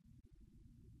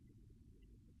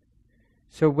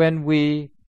 So when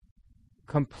we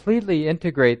completely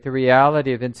integrate the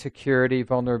reality of insecurity,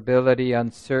 vulnerability,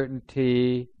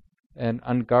 uncertainty, and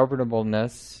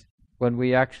ungovernableness, when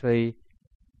we actually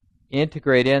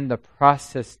integrate in the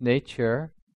process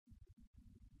nature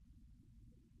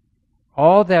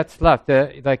all that's left,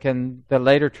 like in the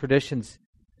later traditions,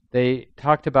 they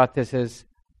talked about this as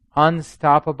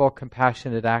unstoppable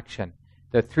compassionate action.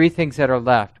 The three things that are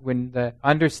left. When the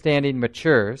understanding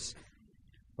matures,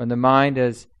 when the mind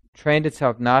has trained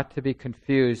itself not to be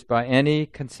confused by any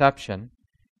conception,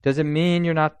 doesn't mean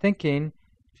you're not thinking,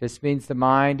 just means the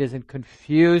mind isn't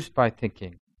confused by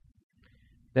thinking.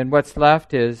 Then what's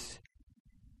left is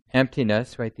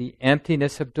emptiness, right? The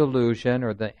emptiness of delusion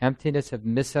or the emptiness of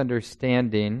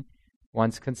misunderstanding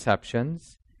one's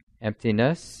conceptions.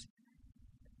 Emptiness.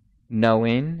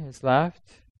 Knowing is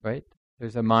left, right?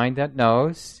 There's a mind that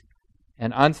knows.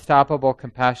 And unstoppable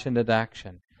compassionate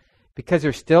action. Because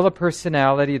there's still a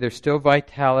personality, there's still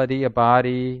vitality, a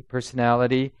body,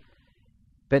 personality,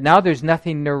 but now there's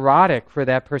nothing neurotic for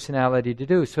that personality to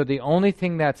do. So the only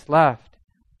thing that's left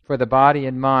for the body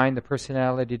and mind, the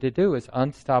personality to do is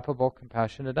unstoppable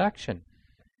compassionate action.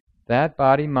 That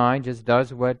body-mind just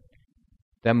does what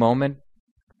the moment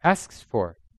asks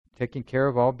for, taking care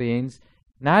of all beings,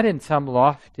 not in some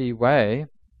lofty way,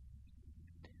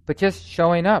 but just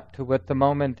showing up to what the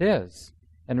moment is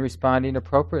and responding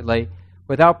appropriately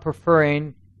without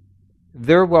preferring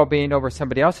their well-being over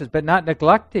somebody else's, but not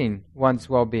neglecting one's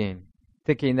well-being,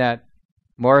 thinking that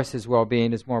Morris's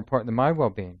well-being is more important than my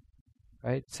well-being,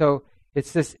 right? So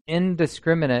it's this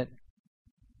indiscriminate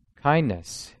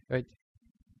kindness, right?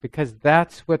 Because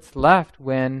that's what's left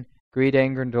when greed,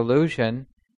 anger, and delusion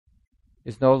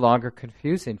is no longer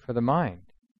confusing for the mind.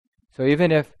 So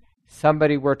even if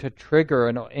somebody were to trigger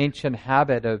an ancient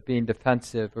habit of being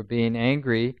defensive or being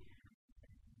angry,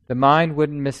 the mind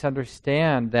wouldn't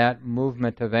misunderstand that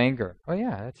movement of anger. Oh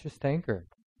yeah, that's just anger.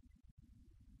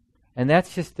 And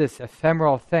that's just this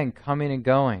ephemeral thing coming and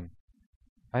going.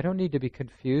 I don't need to be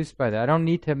confused by that. I don't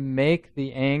need to make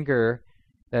the anger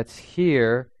that's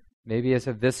here, maybe as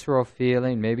a visceral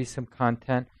feeling, maybe some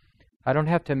content. I don't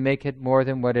have to make it more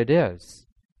than what it is.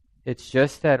 It's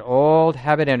just that old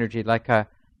habit energy, like a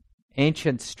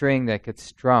ancient string that gets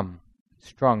strummed,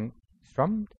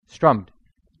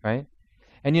 right?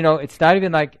 And it's not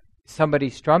even like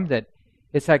somebody strummed it.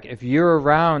 It's like if you're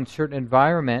around certain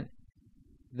environment,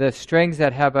 the strings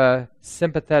that have a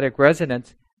sympathetic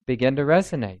resonance begin to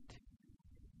resonate.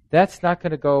 That's not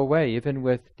going to go away, even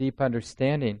with deep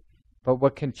understanding. But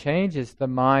what can change is the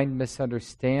mind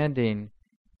misunderstanding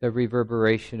the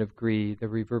reverberation of greed, the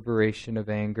reverberation of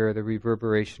anger, the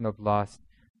reverberation of lust.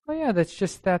 Oh yeah, that's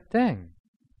just that thing.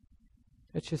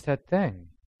 It's just that thing.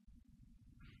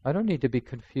 I don't need to be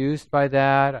confused by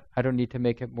that. I don't need to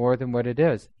make it more than what it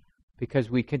is, because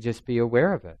we can just be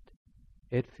aware of it.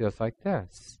 It feels like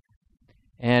this.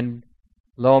 And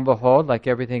lo and behold, like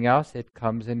everything else, it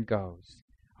comes and goes.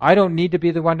 I don't need to be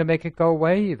the one to make it go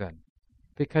away even,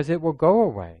 because it will go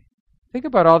away. Think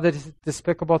about all the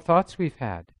despicable thoughts we've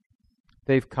had.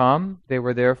 They've come, they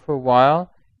were there for a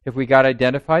while. If we got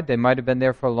identified, they might have been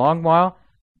there for a long while,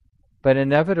 but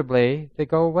inevitably they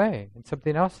go away and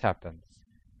something else happens.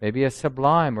 Maybe a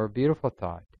sublime or beautiful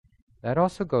thought. That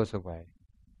also goes away.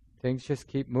 Things just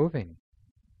keep moving.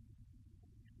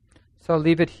 So I'll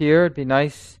leave it here. It'd be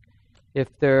nice if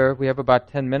we have about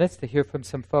 10 minutes to hear from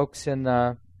some folks in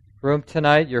the room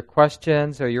tonight, your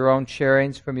questions or your own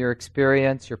sharings from your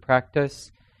experience, your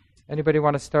practice. Anybody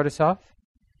want to start us off?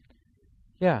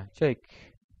 Yeah, Jake.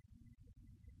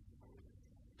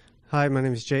 Hi, my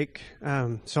name is Jake.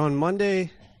 So on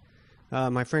Monday,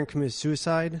 my friend committed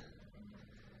suicide.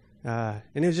 And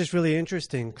it was just really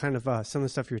interesting, kind of some of the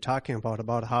stuff you were talking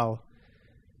about how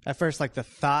at first, like the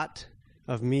thought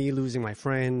of me losing my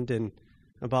friend and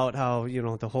about how,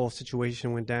 the whole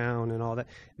situation went down and all that,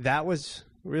 that was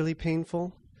really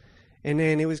painful. And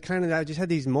then it was kind of, I just had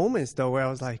these moments though where I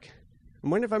was like, I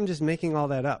wonder if I'm just making all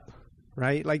that up,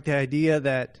 right? Like the idea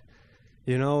that,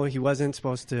 he wasn't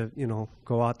supposed to,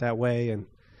 go out that way and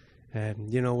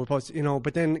we're supposed to,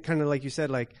 but then kind of like you said,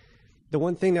 like the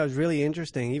one thing that was really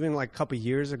interesting, even like a couple of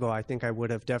years ago, I think I would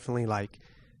have definitely like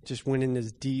just went in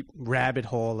this deep rabbit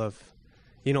hole of,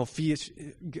 fears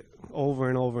over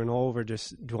and over and over,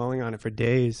 just dwelling on it for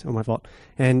days. Oh, my fault.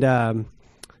 And,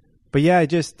 but yeah,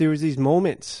 there was these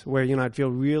moments where, I'd feel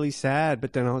really sad,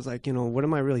 but then I was like, what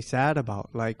am I really sad about?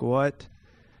 Like what,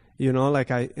 and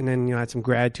then, I had some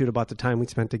gratitude about the time we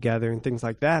spent together and things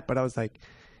like that. But I was like,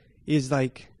 is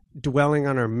like dwelling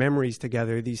on our memories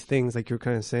together, these things like you're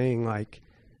kind of saying, like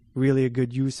really a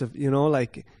good use of,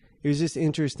 like it was just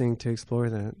interesting to explore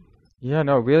that. Yeah,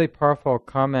 no, really powerful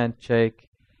comment, Jake.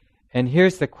 And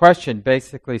here's the question,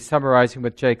 basically summarizing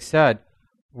what Jake said.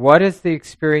 What is the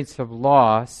experience of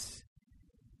loss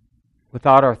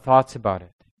without our thoughts about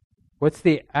it? What's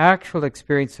the actual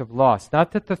experience of loss?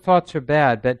 Not that the thoughts are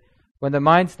bad, but when the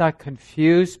mind's not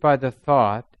confused by the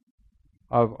thought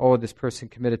of, oh, this person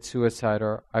committed suicide,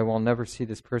 or I will never see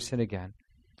this person again,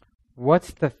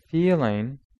 what's the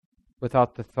feeling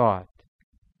without the thought?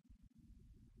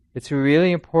 It's a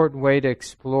really important way to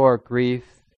explore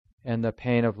grief and the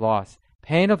pain of loss.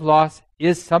 Pain of loss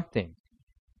is something,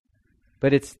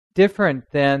 but it's different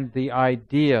than the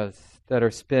ideas that are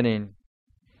spinning.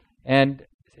 And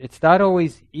it's not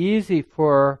always easy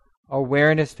for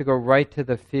awareness to go right to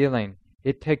the feeling.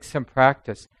 It takes some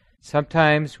practice.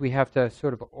 Sometimes we have to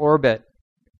sort of orbit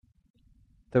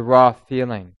the raw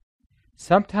feeling.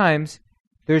 Sometimes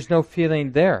there's no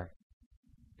feeling there.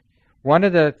 One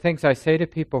of the things I say to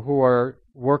people who are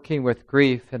working with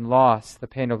grief and loss, the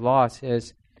pain of loss,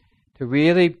 is to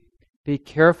really be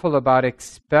careful about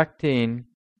expecting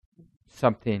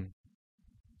something.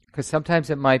 Because sometimes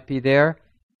it might be there,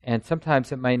 and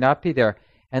sometimes it might not be there.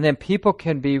 And then people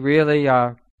can be really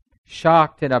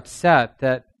shocked and upset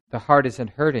that the heart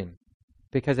isn't hurting.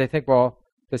 Because they think, well,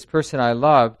 this person I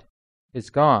loved is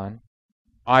gone.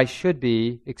 I should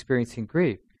be experiencing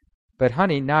grief. But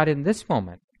honey, not in this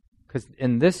moment. Because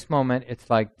in this moment, it's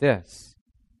like this.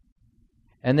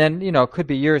 And then, it could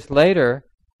be years later,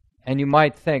 and you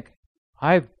might think,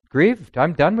 I've grieved,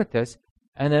 I'm done with this.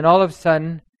 And then all of a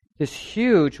sudden, this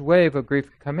huge wave of grief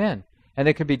can come in. And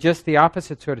it could be just the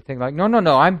opposite sort of thing, like, no,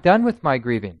 I'm done with my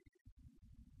grieving.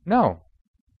 No.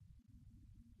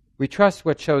 We trust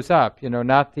what shows up,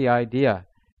 not the idea.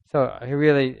 So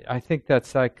I think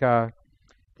that's like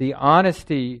the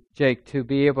honesty, Jake, to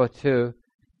be able to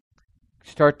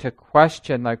start to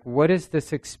question, like, what is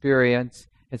this experience?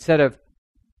 Instead of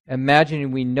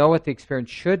imagining we know what the experience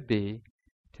should be,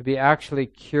 to be actually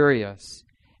curious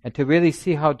and to really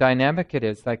see how dynamic it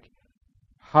is, like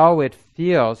how it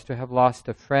feels to have lost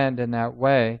a friend in that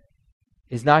way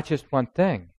is not just one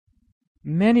thing.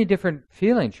 Many different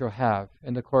feelings you'll have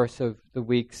in the course of the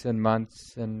weeks and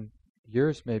months and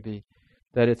years maybe,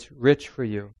 that it's rich for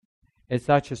you. It's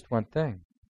not just one thing.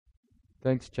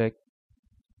 Thanks, Jake.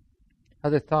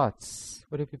 Other thoughts?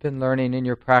 What have you been learning in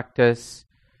your practice?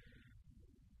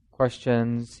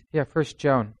 Questions? Yeah, first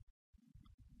Joan.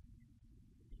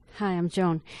 Hi, I'm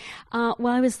Joan. Well,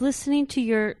 I was listening to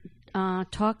your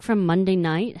talk from Monday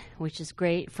night, which is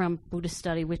great, from Buddhist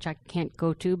study, which I can't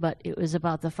go to, but it was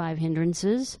about the 5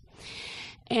 hindrances.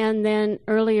 And then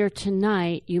earlier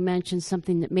tonight, you mentioned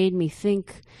something that made me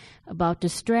think about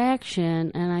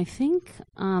distraction, and I think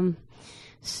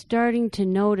starting to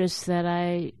notice that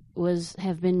I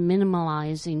have been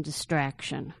minimalizing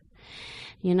distraction.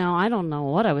 I don't know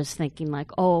what I was thinking,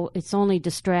 like, oh, it's only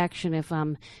distraction if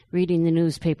I'm reading the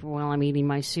newspaper while I'm eating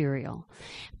my cereal.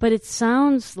 But it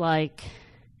sounds like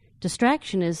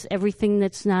distraction is everything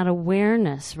that's not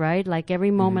awareness, right? Like every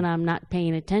moment I'm not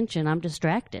paying attention, I'm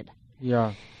distracted.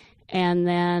 Yeah. And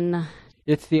then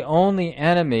it's the only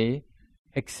enemy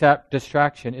except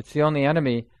distraction. It's the only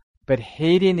enemy, but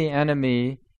hating the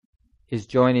enemy is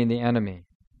joining the enemy.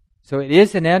 So it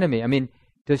is an enemy. I mean,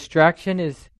 distraction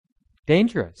is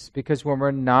dangerous because when we're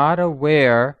not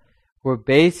aware, we're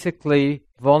basically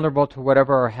vulnerable to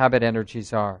whatever our habit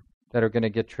energies are that are going to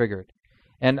get triggered.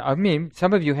 And I mean,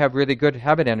 some of you have really good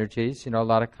habit energies, a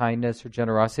lot of kindness or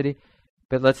generosity.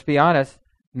 But let's be honest,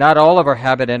 not all of our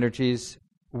habit energies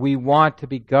we want to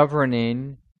be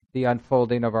governing the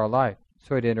unfolding of our life.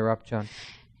 Sorry to interrupt, John.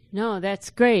 No,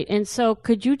 that's great. And so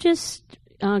could you just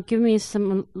give me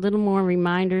some little more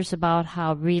reminders about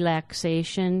how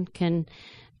relaxation can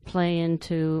play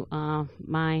into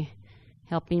my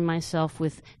helping myself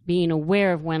with being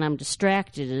aware of when I'm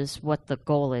distracted is what the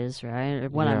goal is, right? Or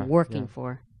what I'm working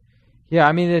for. Yeah,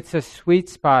 I mean, it's a sweet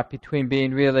spot between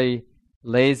being really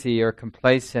lazy or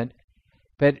complacent.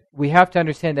 But we have to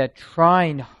understand that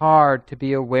trying hard to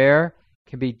be aware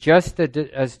can be just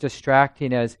as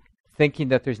distracting as thinking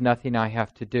that there's nothing I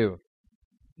have to do.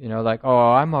 Like,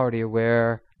 oh, I'm already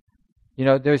aware.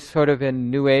 There's sort of in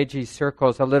New Agey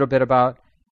circles a little bit about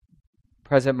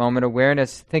present moment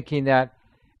awareness, thinking that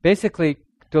basically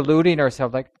deluding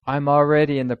ourselves, like, I'm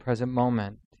already in the present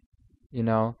moment,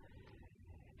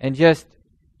 And just,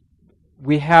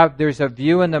 there's a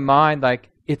view in the mind like,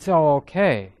 it's all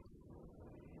okay.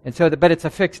 And so, but it's a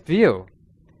fixed view.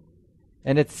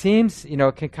 And it seems,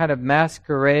 it can kind of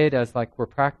masquerade as like we're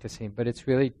practicing, but it's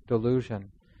really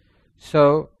delusion.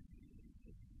 So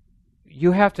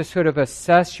you have to sort of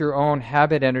assess your own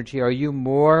habit energy. Are you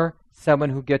more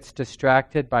someone who gets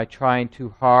distracted by trying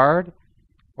too hard?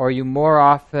 Or are you more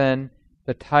often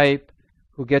the type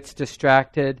who gets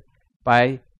distracted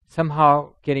by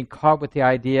somehow getting caught with the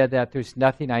idea that there's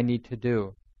nothing I need to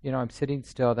do? I'm sitting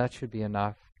still, that should be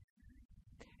enough.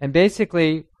 And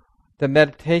basically, the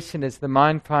meditation is the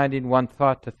mind finding one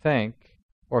thought to think,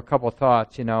 or a couple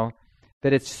thoughts, that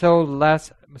it's so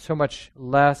much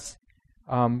less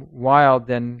wild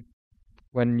than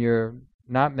when you're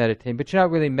not meditating. But you're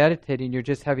not really meditating, you're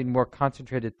just having more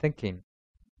concentrated thinking,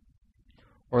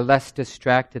 or less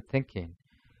distracted thinking.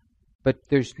 But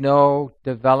there's no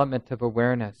development of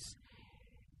awareness.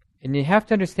 And you have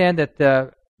to understand that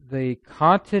the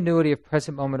continuity of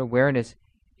present moment awareness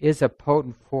is a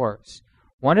potent force.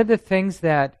 One of the things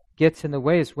that gets in the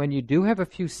way is when you do have a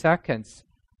few seconds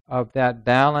of that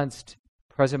balanced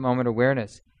present moment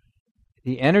awareness,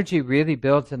 the energy really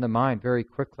builds in the mind very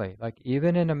quickly, like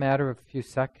even in a matter of a few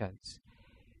seconds.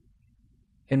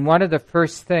 And one of the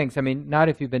first things, not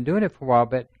if you've been doing it for a while,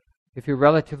 but if you're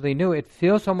relatively new, it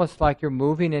feels almost like you're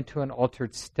moving into an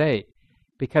altered state,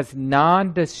 because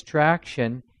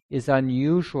non-distraction is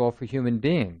unusual for human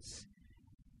beings.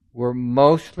 We're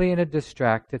mostly in a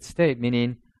distracted state,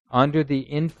 meaning under the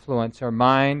influence, our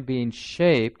mind being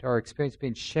shaped, our experience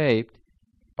being shaped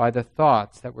by the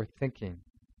thoughts that we're thinking.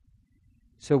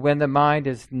 So when the mind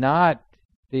is not,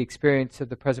 the experience of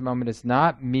the present moment is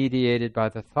not mediated by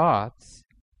the thoughts,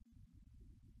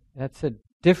 that's a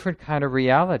different kind of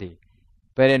reality.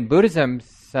 But in Buddhism's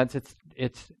sense,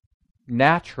 it's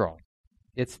natural.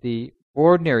 It's the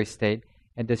ordinary state,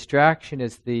 and distraction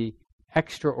is the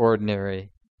extraordinary,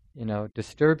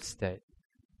 disturbed state.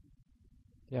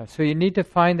 Yeah, so you need to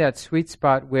find that sweet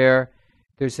spot where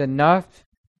there's enough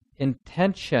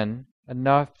intention,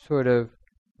 enough sort of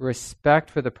respect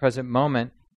for the present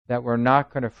moment that we're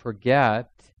not going to forget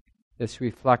this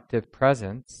reflective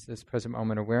presence, this present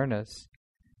moment awareness,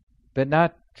 but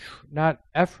not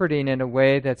efforting in a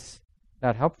way that's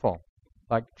not helpful,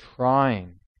 like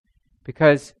trying.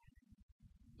 Because,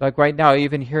 like right now,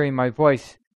 even hearing my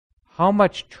voice, how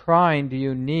much trying do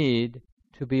you need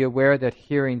to be aware that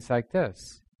hearing's like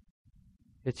this?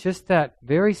 It's just that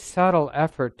very subtle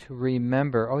effort to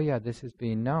remember, oh yeah, this is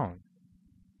being known.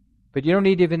 But you don't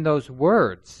need even those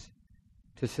words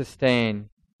to sustain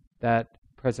that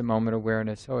present moment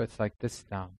awareness. Oh, it's like this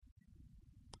now.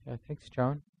 Yeah, thanks,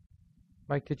 Joan.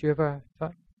 Mike, did you have a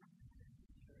thought?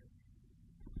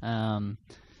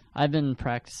 I've been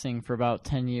practicing for about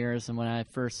 10 years, and when I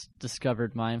first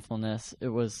discovered mindfulness, it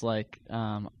was like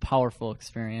a powerful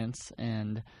experience,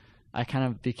 and I kind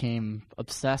of became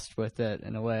obsessed with it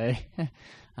in a way.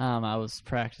 I was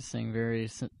practicing very,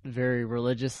 very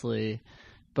religiously,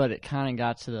 but it kind of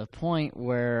got to the point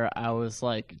where I was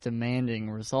like demanding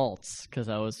results because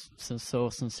I was so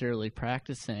sincerely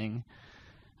practicing,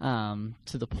 to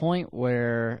the point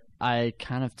where I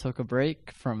kind of took a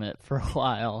break from it for a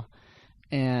while.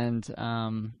 And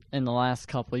in the last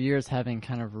couple of years, having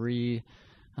kind of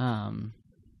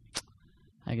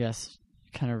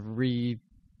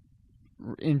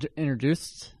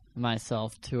introduced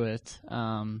myself to it,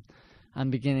 I'm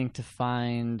beginning to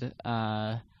find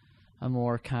a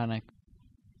more kind of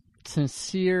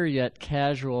sincere yet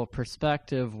casual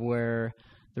perspective where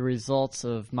the results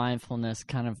of mindfulness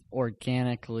kind of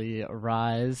organically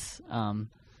arise.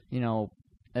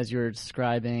 As you were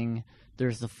describing,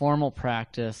 there's the formal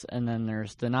practice, and then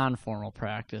there's the non-formal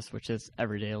practice, which is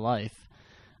everyday life.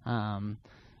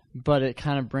 But it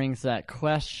kind of brings that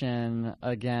question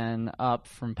again up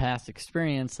from past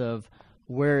experience of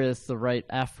where is the right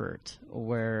effort,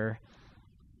 where,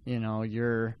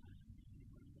 you're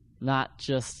not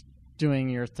just doing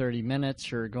your 30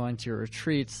 minutes or going to your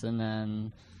retreats and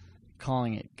then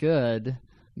calling it good,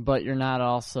 but you're not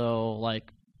also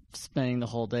like spending the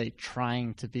whole day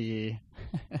trying to be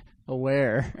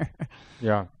aware.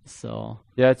 Yeah. So.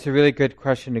 Yeah, it's a really good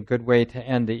question, a good way to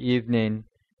end the evening.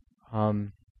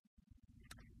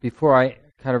 Before I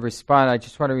kind of respond, I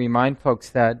just want to remind folks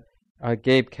that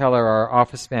Gabe Keller, our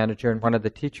office manager and one of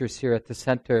the teachers here at the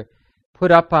center,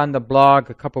 put up on the blog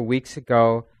a couple weeks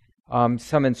ago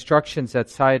some instructions that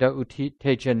Sayadaw U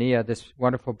Tejaniya, this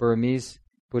wonderful Burmese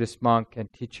Buddhist monk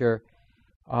and teacher,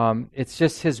 it's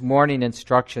just his morning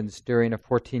instructions during a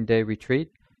 14-day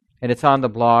retreat. And it's on the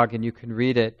blog, and you can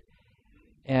read it.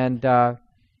 And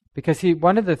because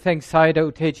one of the things Sayadaw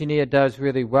U Tejaniya does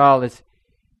really well is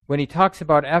when he talks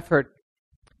about effort,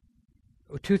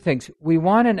 two things. We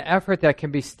want an effort that can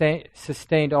be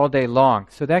sustained all day long.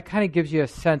 So that kind of gives you a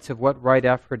sense of what right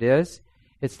effort is.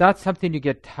 It's not something you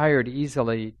get tired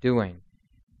easily doing.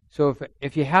 So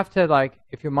if you have to,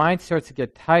 if your mind starts to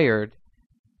get tired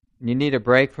and you need a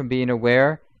break from being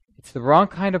aware, it's the wrong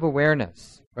kind of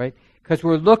awareness, right? Because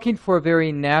we're looking for a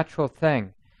very natural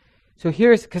thing. So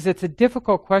because it's a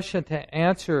difficult question to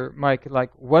answer, Mike,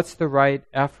 what's the right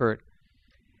effort?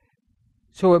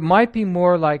 So it might be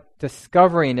more like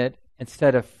discovering it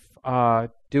instead of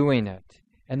doing it.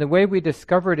 And the way we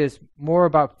discover it is more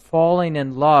about falling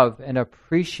in love and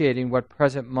appreciating what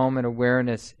present moment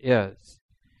awareness is.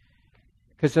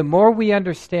 Because the more we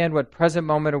understand what present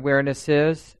moment awareness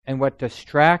is and what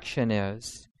distraction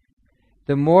is,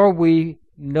 the more we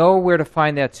know where to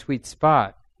find that sweet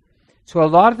spot. So a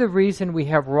lot of the reason we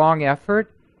have wrong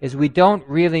effort is we don't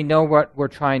really know what we're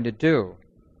trying to do.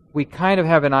 We kind of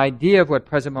have an idea of what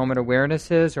present moment awareness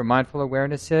is or mindful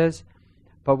awareness is,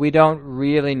 but we don't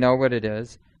really know what it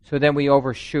is. So then we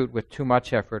overshoot with too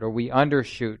much effort, or we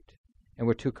undershoot and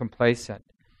we're too complacent.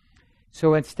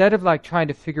 So instead of like trying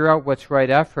to figure out what's right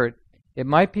effort, it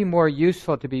might be more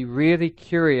useful to be really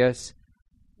curious,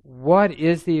 what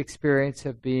is the experience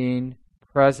of being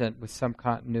present with some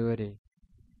continuity?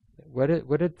 What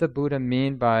did the Buddha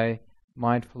mean by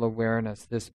mindful awareness?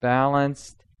 This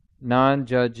balanced,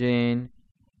 non-judging,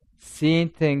 seeing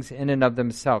things in and of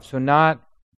themselves. So not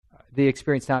the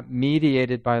experience not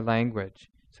mediated by language.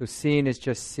 So seeing is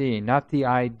just seeing, not the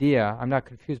idea. I'm not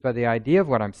confused by the idea of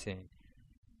what I'm seeing.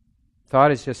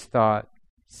 Thought is just thought.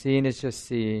 Seeing is just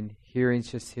seeing. Hearing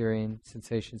is just hearing.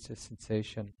 Sensation is just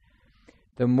sensation.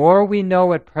 The more we know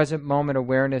what present moment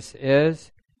awareness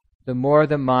is, the more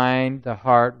the mind, the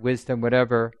heart, wisdom,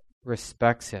 whatever,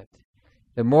 respects it.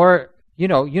 The more, you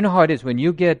know how it is. When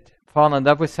you fall in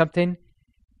love with something,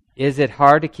 is it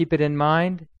hard to keep it in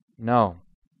mind? No.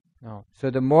 So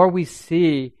the more we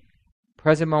see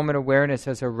present moment awareness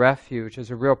as a refuge, as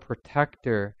a real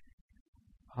protector,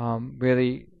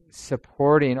 really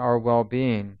supporting our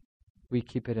well-being, we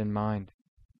keep it in mind.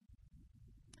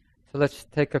 So let's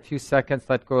take a few seconds,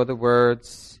 let go of the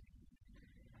words.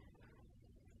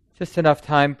 Just enough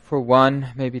time for one,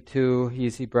 maybe two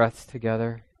easy breaths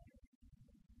together.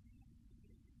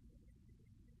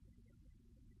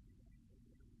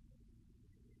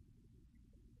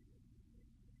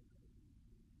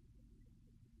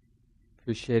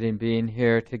 Appreciating being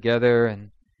here together and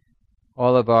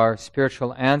all of our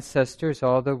spiritual ancestors,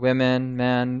 all the women,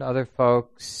 men, other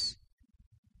folks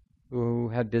who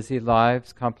had busy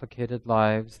lives, complicated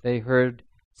lives. They heard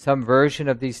some version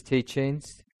of these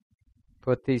teachings,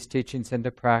 put these teachings into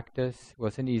practice. It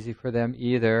wasn't easy for them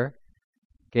either.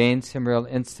 Gained some real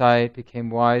insight, became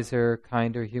wiser,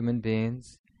 kinder human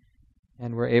beings,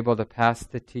 and were able to pass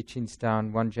the teachings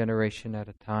down one generation at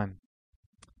a time.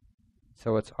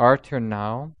 So it's our turn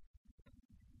now.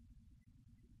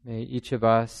 May each of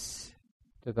us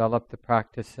develop the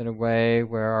practice in a way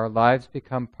where our lives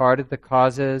become part of the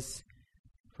causes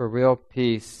for real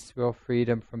peace, real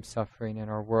freedom from suffering in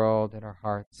our world, in our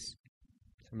hearts.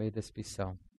 So may this be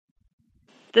so.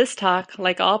 This talk,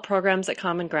 like all programs at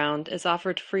Common Ground, is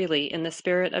offered freely in the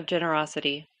spirit of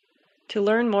generosity. To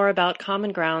learn more about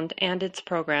Common Ground and its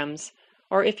programs,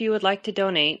 or if you would like to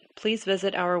donate, please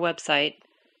visit our website,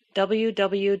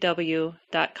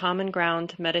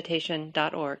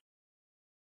 www.commongroundmeditation.org.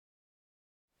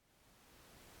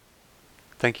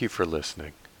 Thank you for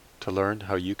listening. To learn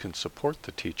how you can support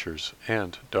the teachers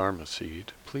and Dharma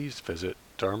Seed, please visit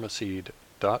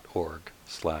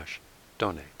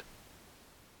dharmaseed.org/donate.